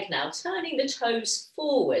right leg now, turning the toes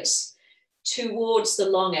forwards towards the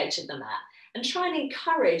long edge of the mat. And try and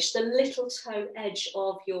encourage the little toe edge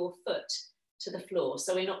of your foot to the floor,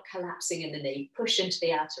 so we're not collapsing in the knee. Push into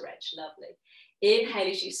the outer edge, lovely. Inhale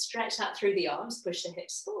as you stretch out through the arms, push the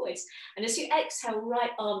hips forwards. And as you exhale,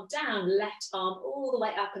 right arm down, left arm all the way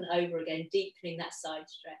up and over again, deepening that side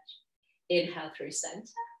stretch. Inhale through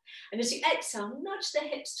center. And as you exhale, nudge the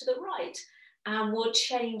hips to the right, and we'll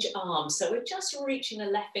change arms. So we're just reaching the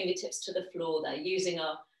left fingertips to the floor there, using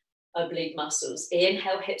our oblique muscles.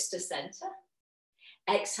 Inhale, hips to center.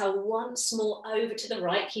 Exhale once more over to the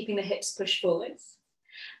right, keeping the hips pushed forwards.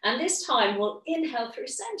 And this time we'll inhale through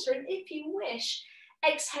center, and if you wish,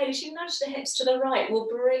 exhale as you nudge the hips to the right. We'll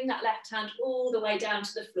bring that left hand all the way down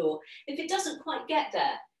to the floor. If it doesn't quite get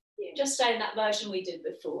there, you can just stay in that version we did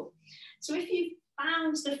before. So if you've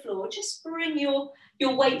found the floor, just bring your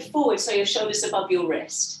weight forward so your shoulder's above your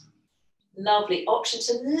wrist. Lovely. Option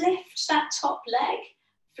to lift that top leg,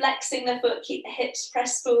 flexing the foot, keep the hips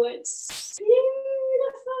pressed forwards.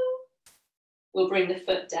 We'll bring the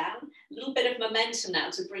foot down. A little bit of momentum now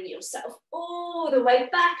to bring yourself all the way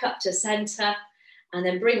back up to center, and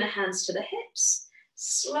then bring the hands to the hips.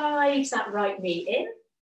 Slide that right knee in,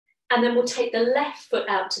 and then we'll take the left foot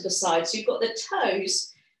out to the side. So you've got the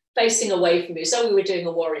toes facing away from you. So we were doing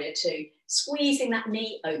a warrior two, squeezing that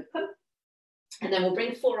knee open, and then we'll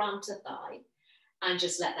bring forearm to thigh and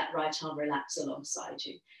just let that right arm relax alongside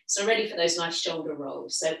you. So ready for those nice shoulder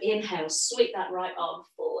rolls. So inhale, sweep that right arm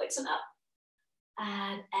forwards and up.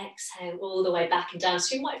 And exhale all the way back and down.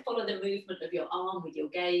 So you might follow the movement of your arm with your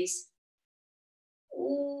gaze.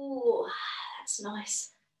 Ooh, that's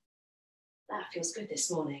nice. That feels good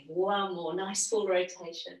this morning. One more, nice full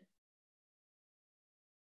rotation.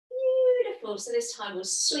 Beautiful. So this time we'll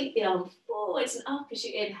sweep the arm forwards and up as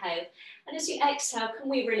you inhale. And as you exhale, can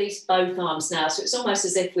we release both arms now? So it's almost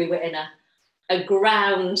as if we were in a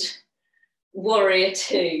ground warrior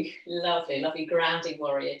two. Lovely, lovely grounding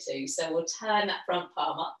warrior two. So we'll turn that front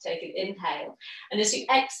palm up, take an inhale. And as you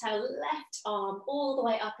exhale, left arm all the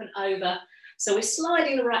way up and over. So we're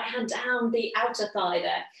sliding the right hand down the outer thigh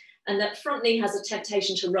there. And that front knee has a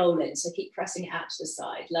temptation to roll in. So keep pressing it out to the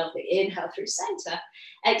side. Lovely. Inhale through center.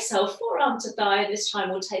 Exhale, forearm to thigh. This time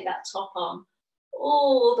we'll take that top arm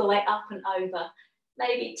all the way up and over.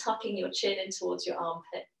 Maybe tucking your chin in towards your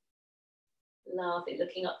armpit. Lovely,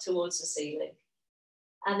 looking up towards the ceiling.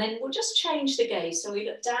 And then we'll just change the gaze. So we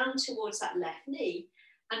look down towards that left knee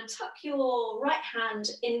and tuck your right hand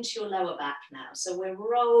into your lower back now. So we're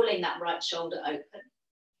rolling that right shoulder open.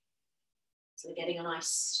 So we're getting a nice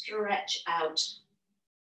stretch out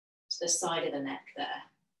to the side of the neck there.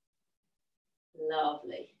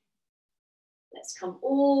 Lovely. Let's come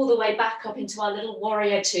all the way back up into our little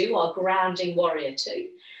warrior two, our grounding warrior two.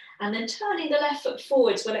 And then turning the left foot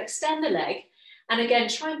forwards, we'll extend the leg. And again,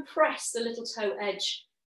 try and press the little toe edge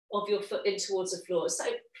of your foot in towards the floor. So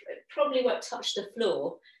it probably won't touch the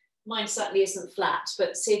floor. Mine certainly isn't flat,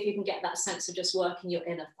 but see if you can get that sense of just working your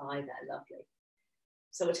inner thigh there. Lovely.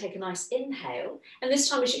 So we'll take a nice inhale. And this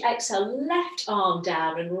time as you exhale, left arm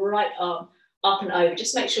down and right arm up and over.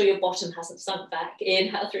 Just make sure your bottom hasn't sunk back.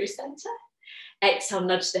 Inhale through center. Exhale,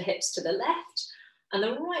 nudge the hips to the left. And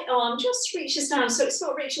the right arm just reaches down. So it's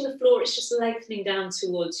not reaching the floor, it's just lengthening down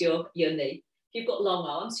towards your knee. If you've got long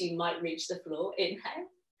arms, you might reach the floor. Inhale.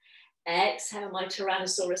 Exhale, my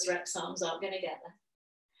Tyrannosaurus Rex arms aren't going to get there.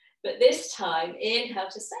 But this time, inhale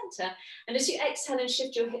to center. And as you exhale and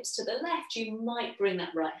shift your hips to the left, you might bring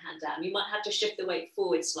that right hand down. You might have to shift the weight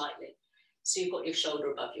forward slightly. So you've got your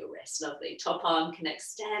shoulder above your wrist. Lovely. Top arm can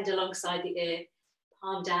extend alongside the ear.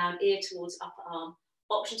 Palm down, ear towards upper arm.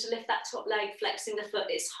 Option to lift that top leg, flexing the foot.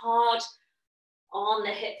 It's hard on the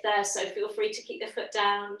hip there, so feel free to keep the foot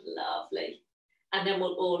down. Lovely. And then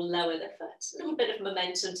we'll all lower the foot. A little bit of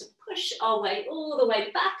momentum to push our way all the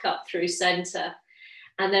way back up through center.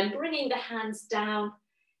 And then bringing the hands down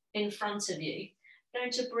in front of you.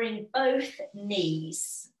 Going to bring both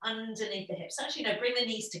knees underneath the hips. Actually, no, bring the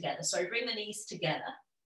knees together. Sorry, bring the knees together.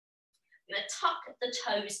 You're going to tuck the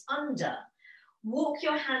toes under. Walk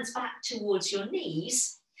your hands back towards your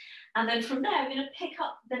knees. And then from there, we're going to pick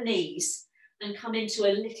up the knees and come into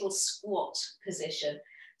a little squat position.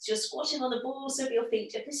 So you're squatting on the balls of your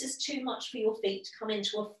feet. If this is too much for your feet, come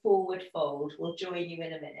into a forward fold. We'll join you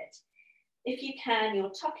in a minute. If you can, you're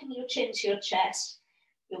tucking your chin to your chest.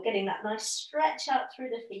 You're getting that nice stretch out through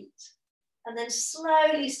the feet. And then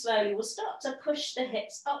slowly, slowly, we'll start to push the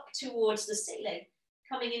hips up towards the ceiling,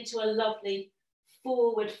 coming into a lovely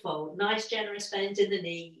forward fold. Nice generous bend in the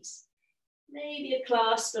knees. Maybe a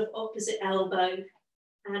clasp of opposite elbow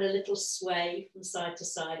and a little sway from side to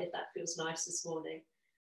side if that feels nice this morning.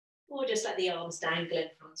 Or just let the arms dangle in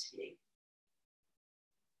front of you.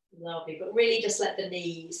 Lovely, but really just let the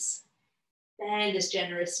knees bend as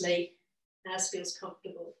generously as feels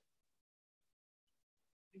comfortable.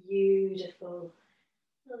 Beautiful.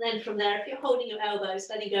 And then from there, if you're holding your elbows,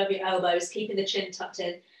 letting go of your elbows, keeping the chin tucked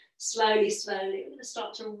in, slowly, slowly, we're going to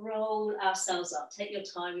start to roll ourselves up. Take your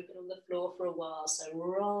time, we've been on the floor for a while, so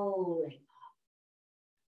rolling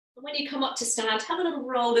up. And when you come up to stand, have a little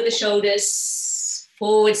roll of the shoulders,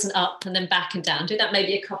 forwards and up, and then back and down. Do that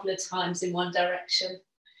maybe a couple of times in one direction.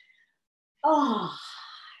 Oh,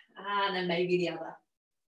 and then maybe the other.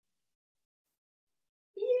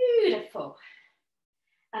 Beautiful.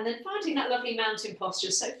 And then finding that lovely mountain posture.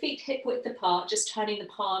 So feet hip width apart, just turning the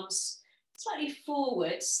palms slightly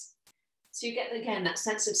forwards. So you get, again, that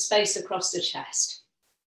sense of space across the chest.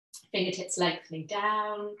 Fingertips lengthening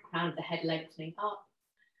down, crown of the head lengthening up.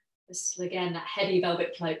 This, again, that heavy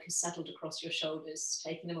velvet cloak has settled across your shoulders,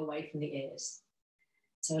 taking them away from the ears.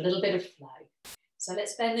 So a little bit of flow. So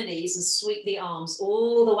let's bend the knees and sweep the arms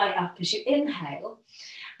all the way up as you inhale.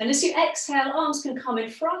 And as you exhale, arms can come in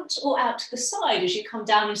front or out to the side as you come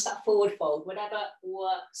down into that forward fold, whatever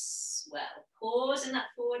works well. Pause in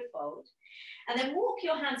that forward fold. And then walk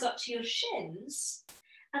your hands up to your shins.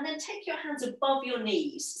 And then take your hands above your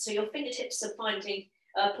knees. So your fingertips are pointing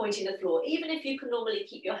the floor. Even if you can normally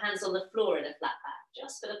keep your hands on the floor in a flat back,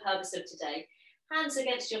 just for the purpose of today. Hands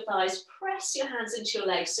against your thighs, press your hands into your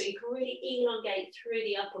legs so you can really elongate through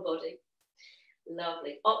the upper body.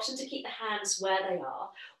 Lovely. Option to keep the hands where they are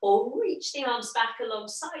or reach the arms back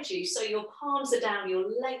alongside you so your palms are down,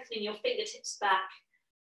 you're lengthening your fingertips back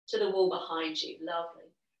to the wall behind you.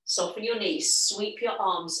 Lovely. Soften your knees, sweep your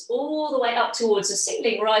arms all the way up towards the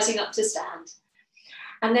ceiling, rising up to stand.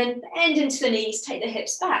 And then bend into the knees, take the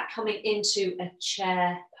hips back, coming into a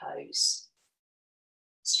chair pose.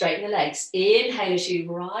 Straighten the legs. Inhale as you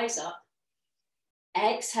rise up.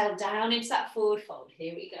 Exhale down into that forward fold.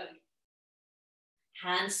 Here we go.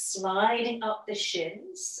 Hands sliding up the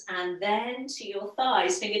shins and then to your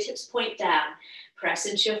thighs. Fingertips point down. Press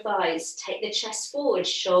into your thighs. Take the chest forward.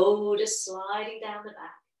 Shoulders sliding down the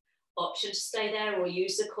back. Option to stay there or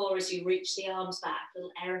use the core as you reach the arms back.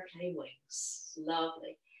 Little aeroplane wings.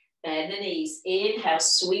 Lovely. Bend the knees. Inhale.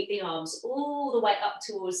 Sweep the arms all the way up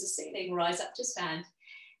towards the ceiling. Rise up to stand.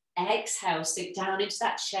 Exhale, sink down into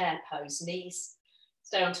that chair pose. Knees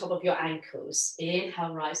stay on top of your ankles.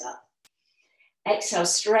 Inhale, rise up. Exhale,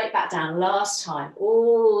 straight back down. Last time,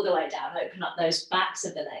 all the way down. Open up those backs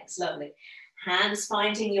of the legs. Lovely. Hands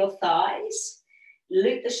finding your thighs.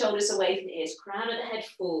 Loop the shoulders away from the ears. Crown of the head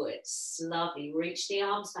forwards. Lovely. Reach the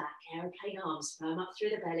arms back. Aeroplane arms. Firm up through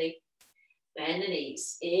the belly. Bend the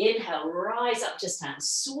knees. Inhale, rise up to stand.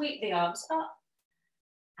 Sweep the arms up.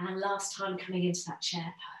 And last time coming into that chair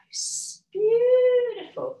pose.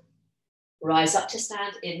 Beautiful. Rise up to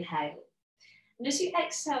stand, inhale. And as you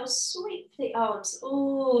exhale, sweep the arms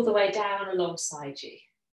all the way down alongside you.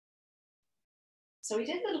 So we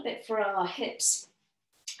did a little bit for our hips,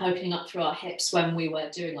 opening up through our hips when we were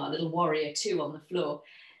doing our little warrior two on the floor.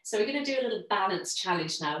 So we're going to do a little balance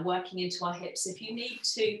challenge now, working into our hips. If you need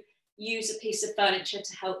to use a piece of furniture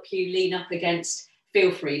to help you lean up against,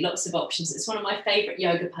 feel free, lots of options. It's one of my favorite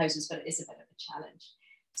yoga poses, but it is a bit of a challenge.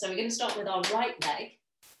 So we're going to start with our right leg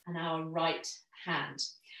and our right hand.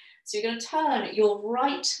 So you're going to turn your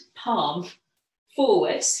right palm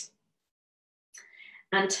forwards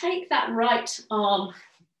and take that right arm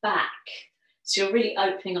back. So you're really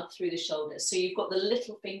opening up through the shoulders. So you've got the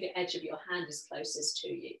little finger edge of your hand is closest to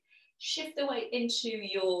you. Shift the weight into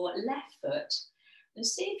your left foot and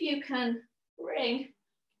see if you can bring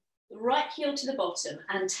the right heel to the bottom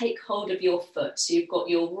and take hold of your foot. So you've got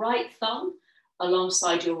your right thumb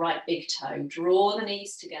alongside your right big toe. Draw the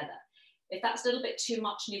knees together. If that's a little bit too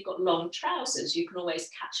much and you've got long trousers, you can always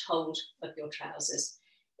catch hold of your trousers.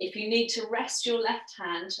 If you need to rest your left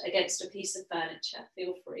hand against a piece of furniture,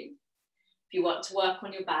 feel free. If you want to work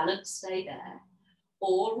on your balance, stay there.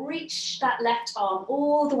 Or reach that left arm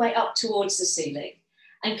all the way up towards the ceiling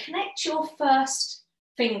and connect your first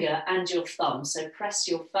finger and your thumb. So press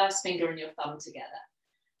your first finger and your thumb together.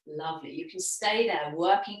 Lovely. You can stay there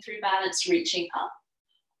working through balance, reaching up,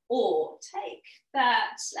 or take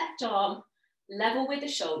that left arm level with the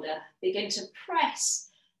shoulder. Begin to press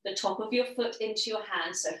the top of your foot into your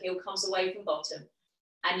hand so heel comes away from bottom.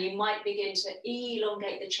 And you might begin to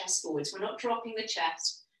elongate the chest forwards. We're not dropping the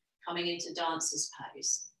chest, coming into dancer's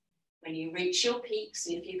pose. When you reach your peak,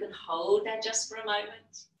 see if you can hold there just for a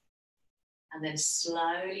moment. And then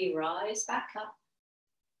slowly rise back up.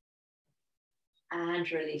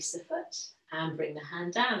 And release the foot. And bring the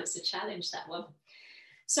hand down. It's a challenge, that one.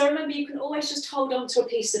 So remember, you can always just hold on to a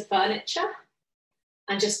piece of furniture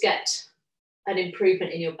and just get an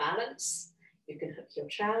improvement in your balance, you can hook your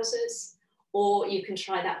trousers, or you can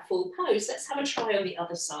try that full pose. Let's have a try on the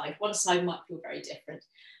other side. One side might feel very different.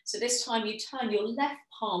 So this time you turn your left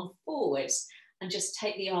palm forwards and just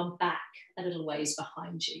take the arm back a little ways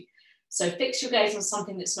behind you. So fix your gaze on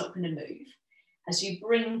something that's not going to move. As you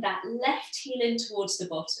bring that left heel in towards the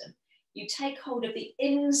bottom, you take hold of the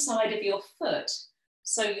inside of your foot,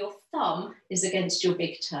 so your thumb is against your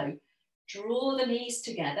big toe. Draw the knees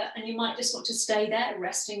together, and you might just want to stay there,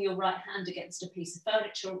 resting your right hand against a piece of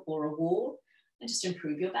furniture or a wall, and just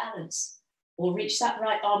improve your balance. Or reach that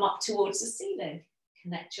right arm up towards the ceiling.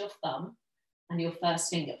 Connect your thumb and your first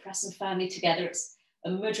finger. Press them firmly together. It's a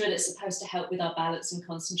mudra that's supposed to help with our balance and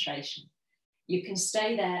concentration. You can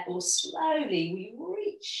stay there, or slowly we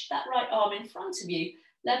reach that right arm in front of you,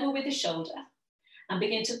 level with the shoulder, and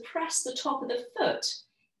begin to press the top of the foot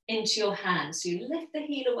into your hand. So you lift the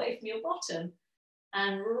heel away from your bottom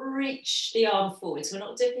and reach the arm forwards. We're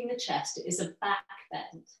not dipping the chest. It is a back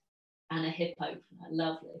bend and a hip opener.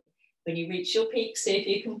 Lovely. When you reach your peak, see if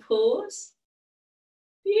you can pause.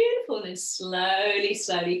 Beautiful. And then slowly,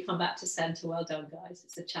 slowly come back to center. Well done, guys.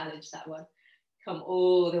 It's a challenge, that one. Come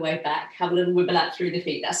all the way back. Have a little wibble out through the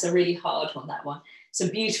feet. That's a really hard one, that one. It's a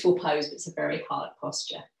beautiful pose, but it's a very hard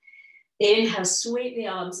posture. Inhale, sweep the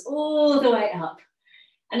arms all the way up.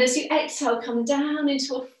 And as you exhale, come down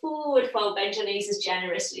into a forward fold. Bend your knees as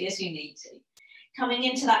generously as you need to. Coming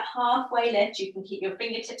into that halfway lift, you can keep your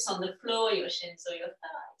fingertips on the floor, your shins or your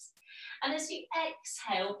thighs. And as you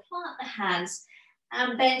exhale, plant the hands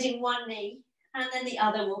and bending one knee, and then the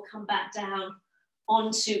other will come back down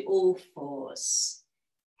onto all fours.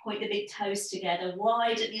 Point the big toes together,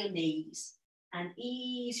 widen your knees, and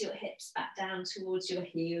ease your hips back down towards your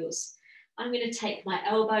heels. I'm going to take my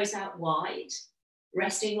elbows out wide,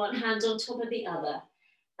 resting one hand on top of the other,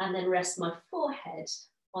 and then rest my forehead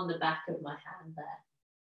on the back of my hand there.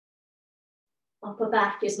 Upper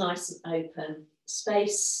back is nice and open.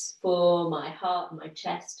 Space for my heart and my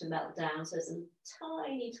chest to melt down. So there's a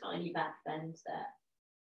tiny, tiny back bend there.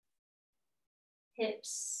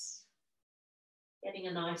 Hips getting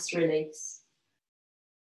a nice release.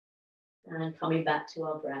 And coming back to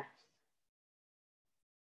our breath.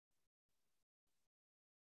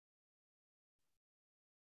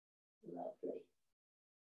 Lovely.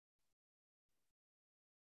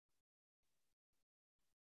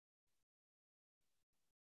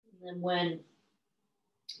 And then when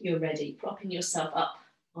you're ready, propping yourself up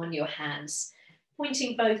on your hands,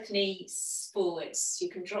 pointing both knees forwards. You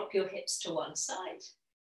can drop your hips to one side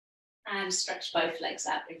and stretch both legs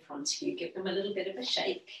out in front of you. Give them a little bit of a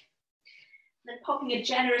shake. And then popping a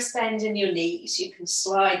generous bend in your knees, you can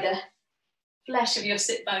slide the flesh of your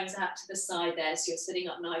sit bones out to the side there, so you're sitting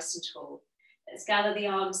up nice and tall. Let's gather the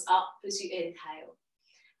arms up as you inhale.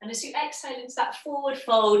 And as you exhale into that forward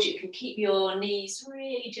fold, you can keep your knees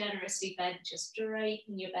really generously bent, just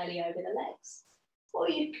draping your belly over the legs. Or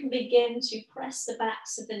you can begin to press the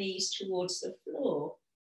backs of the knees towards the floor,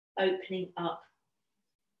 opening up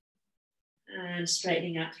and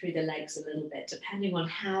straightening out through the legs a little bit, depending on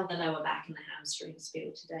how the lower back and the hamstrings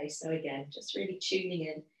feel today. So again, just really tuning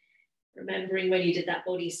in, remembering when you did that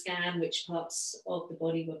body scan, which parts of the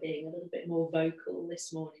body were being a little bit more vocal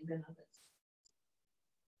this morning than others.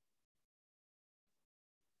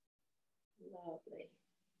 Lovely.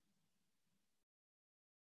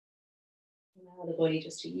 Allow the body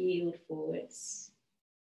just to yield forwards.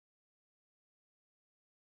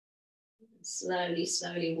 And slowly,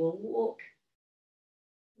 slowly we'll walk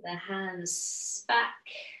the hands back,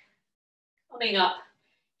 coming up,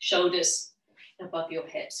 shoulders above your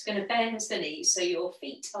hips. Going to bend the knees so your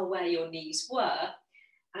feet are where your knees were,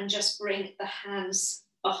 and just bring the hands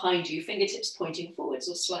behind you, fingertips pointing forwards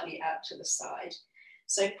or slightly out to the side.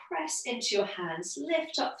 So press into your hands,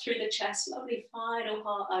 lift up through the chest, lovely final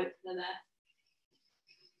heart opener there.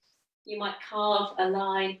 You might carve a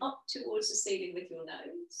line up towards the ceiling with your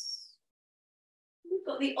nose. We've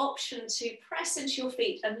got the option to press into your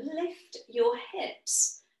feet and lift your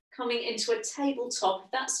hips, coming into a tabletop.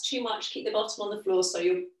 If that's too much, keep the bottom on the floor so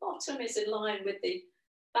your bottom is in line with the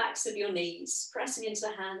backs of your knees. Pressing into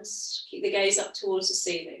the hands, keep the gaze up towards the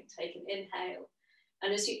ceiling. Take an inhale.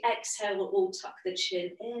 And as you exhale, we'll all tuck the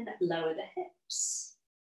chin in, lower the hips.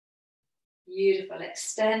 Beautiful.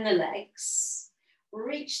 Extend the legs.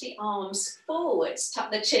 Reach the arms forwards,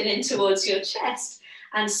 tuck the chin in towards your chest,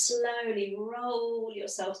 and slowly roll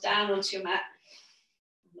yourself down onto your mat.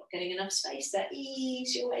 I'm not getting enough space there.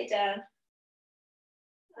 Ease your way down.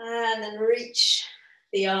 And then reach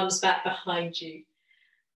the arms back behind you.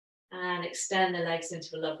 And extend the legs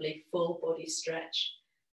into a lovely full body stretch.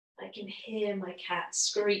 I can hear my cat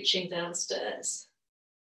screeching downstairs.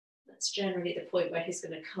 That's generally the point where he's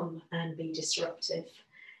going to come and be disruptive.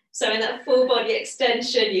 So in that full body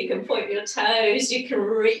extension, you can point your toes, you can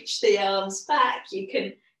reach the arms back, you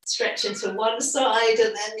can stretch into one side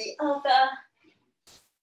and then the other.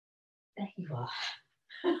 There you are.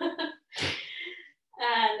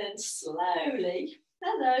 And then slowly,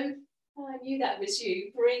 hello, I knew that was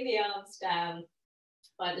you. Bring the arms down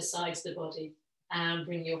by the sides of the body and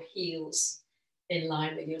bring your heels in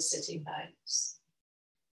line with your sitting bones.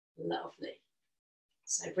 Lovely.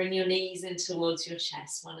 So bring your knees in towards your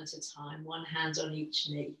chest one at a time, one hand on each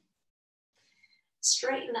knee.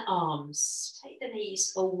 Straighten the arms, take the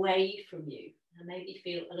knees away from you and maybe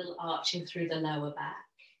feel a little arching through the lower back.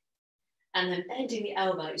 And then bending the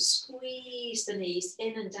elbows, squeeze the knees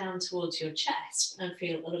in and down towards your chest and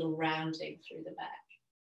feel a little rounding through the back.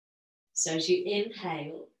 So as you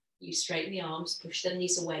inhale, you straighten the arms, push the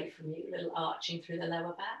knees away from you, a little arching through the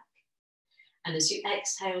lower back. And as you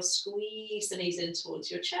exhale, squeeze the knees in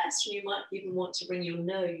towards your chest, and you might even want to bring your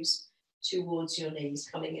nose towards your knees,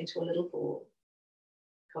 coming into a little ball.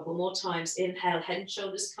 A couple more times. Inhale, head and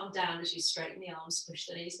shoulders come down as you straighten the arms, push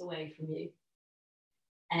the knees away from you.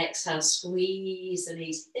 Exhale, squeeze the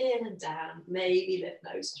knees in and down, maybe lift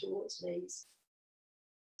nose towards knees.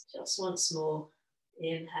 Just once more.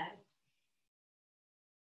 Inhale.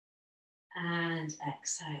 And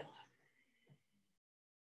exhale.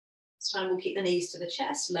 This time we'll keep the knees to the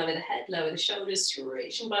chest, lower the head, lower the shoulders,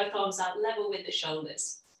 reaching both arms out level with the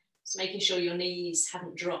shoulders. Just making sure your knees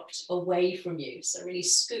haven't dropped away from you. So really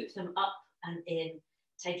scoop them up and in.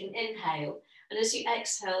 Take an inhale. And as you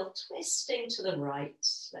exhale, twisting to the right,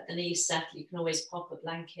 let the knees settle. You can always pop a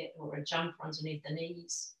blanket or a jumper underneath the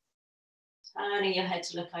knees. Turning your head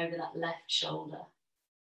to look over that left shoulder.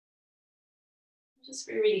 Just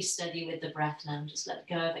be really steady with the breath now. Just let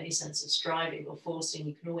go of any sense of striving or forcing.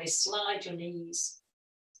 You can always slide your knees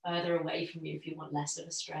further away from you if you want less of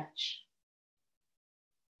a stretch.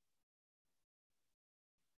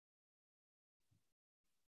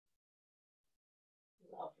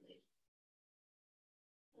 Lovely.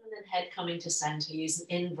 And then head coming to center. Use an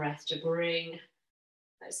in-breath to bring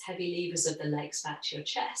those heavy levers of the legs back to your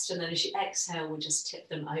chest. And then as you exhale, we'll just tip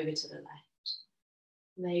them over to the left.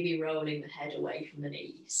 Maybe rolling the head away from the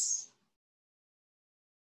knees.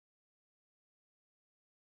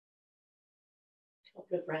 A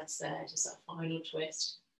couple of breaths there, just that final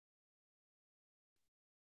twist.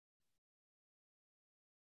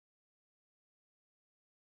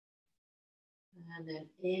 And then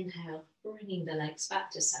inhale, bringing the legs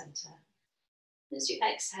back to center. As you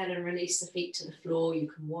exhale and release the feet to the floor,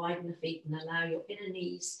 you can widen the feet and allow your inner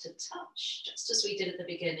knees to touch, just as we did at the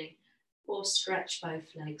beginning. Or stretch both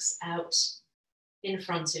legs out in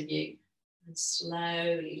front of you and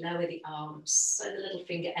slowly lower the arms so the little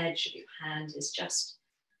finger edge of your hand is just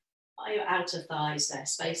by your outer thighs there,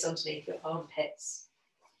 space underneath your armpits.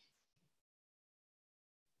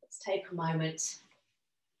 Let's take a moment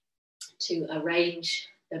to arrange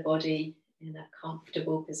the body in a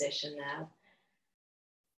comfortable position now.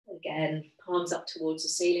 Again, palms up towards the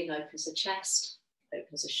ceiling, opens the chest,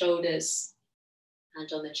 opens the shoulders.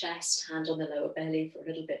 Hand on the chest, hand on the lower belly for a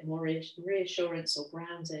little bit more reassurance or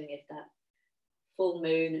grounding if that full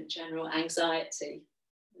moon and general anxiety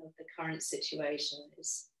of the current situation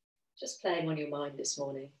is just playing on your mind this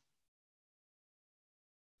morning.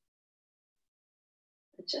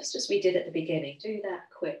 And just as we did at the beginning, do that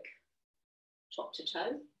quick top to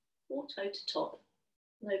toe or toe to top,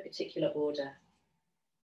 no particular order.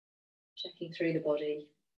 Checking through the body.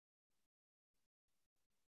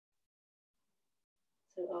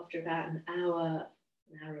 So after about an hour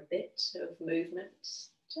a bit of movement,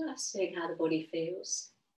 just seeing how the body feels.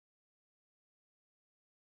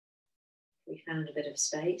 We found a bit of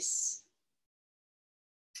space.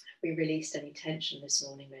 We released any tension this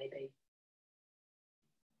morning, maybe.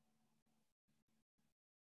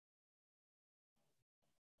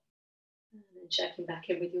 And then checking back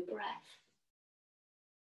in with your breath.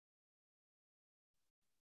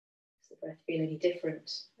 Breath feel any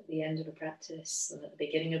different at the end of a practice than at the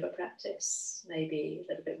beginning of a practice? Maybe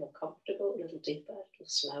a little bit more comfortable, a little deeper, a little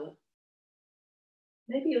slower.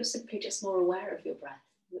 Maybe you're simply just more aware of your breath,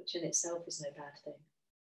 which in itself is no bad thing.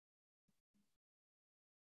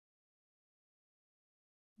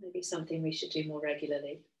 Maybe something we should do more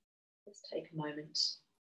regularly. Let's take a moment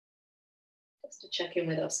just to check in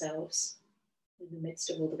with ourselves in the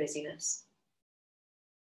midst of all the busyness.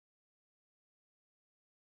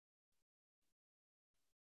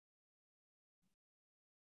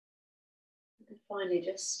 And finally,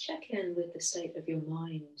 just check in with the state of your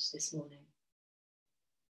mind this morning.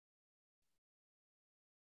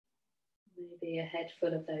 Maybe a head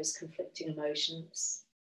full of those conflicting emotions.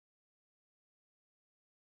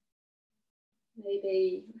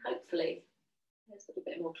 Maybe, hopefully, there's a little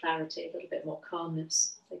bit more clarity, a little bit more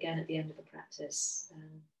calmness, again, at the end of the practice,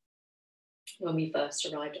 when we first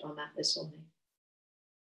arrived at our mat this morning.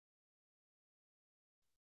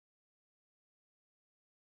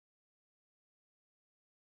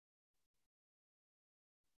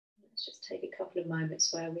 Let's just take a couple of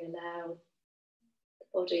moments where we allow the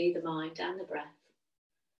body, the mind, and the breath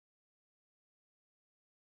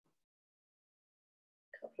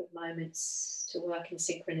a couple of moments to work in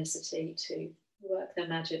synchronicity, to work their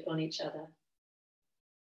magic on each other.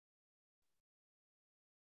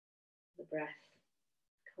 The breath,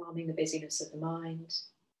 calming the busyness of the mind.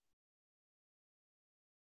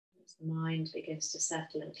 As the mind begins to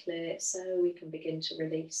settle and clear, so we can begin to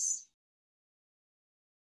release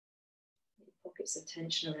pockets of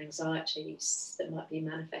tension or anxieties that might be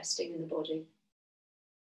manifesting in the body.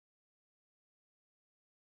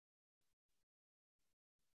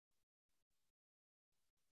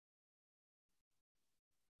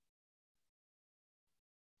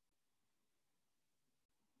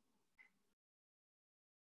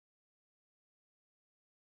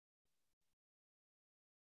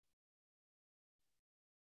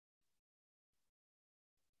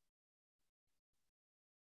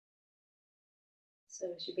 So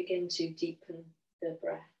as you begin to deepen the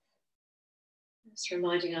breath, just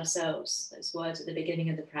reminding ourselves, those words at the beginning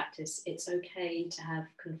of the practice, it's okay to have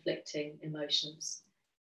conflicting emotions.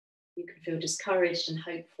 You can feel discouraged and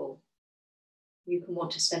hopeful. You can want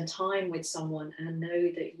to spend time with someone and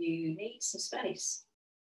know that you need some space.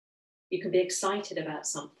 You can be excited about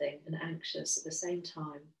something and anxious at the same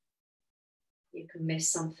time. You can miss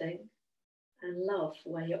something and love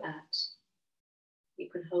where you're at. You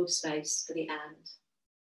can hold space for the and.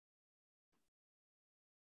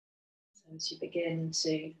 So as you begin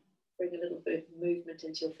to bring a little bit of movement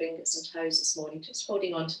into your fingers and toes this morning, just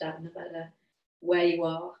holding on to that no matter where you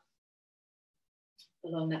are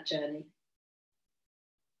along that journey.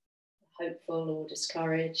 Hopeful or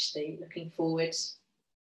discouraged, looking forward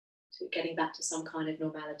to getting back to some kind of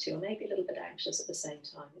normality, or maybe a little bit anxious at the same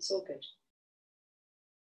time. It's all good.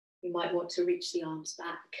 You might want to reach the arms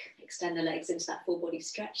back, extend the legs into that full body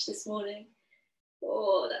stretch this morning.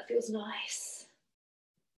 Oh, that feels nice.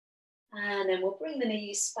 And then we'll bring the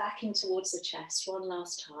knees back in towards the chest one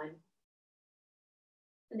last time.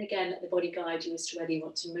 And again, let the body guide you as to whether you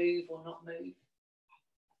want to move or not move.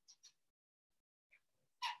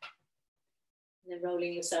 And then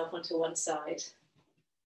rolling yourself onto one side.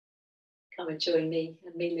 Come and join me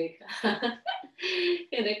and Milu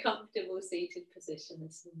in a comfortable seated position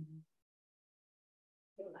this morning.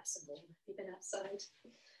 Feel nice and warm. You've been outside.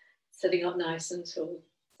 Sitting up nice and tall.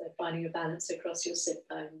 So finding a balance across your sit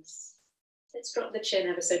bones. Let's drop the chin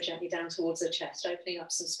ever so gently down towards the chest, opening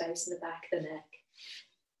up some space in the back of the neck.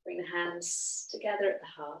 Bring the hands together at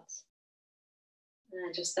the heart.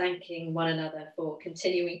 And just thanking one another for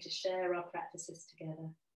continuing to share our practices together.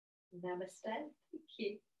 Namaste. Thank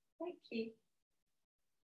you. Thank you.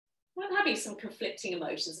 I'm having some conflicting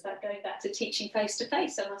emotions about going back to teaching face to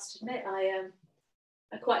face. I must admit, I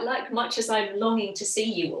quite like, much as I'm longing to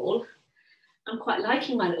see you all, I'm quite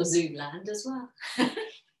liking my little Zoom land as well.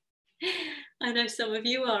 I know some of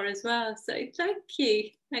you are as well. So thank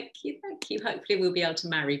you. Thank you. Thank you. Hopefully we'll be able to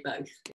marry both.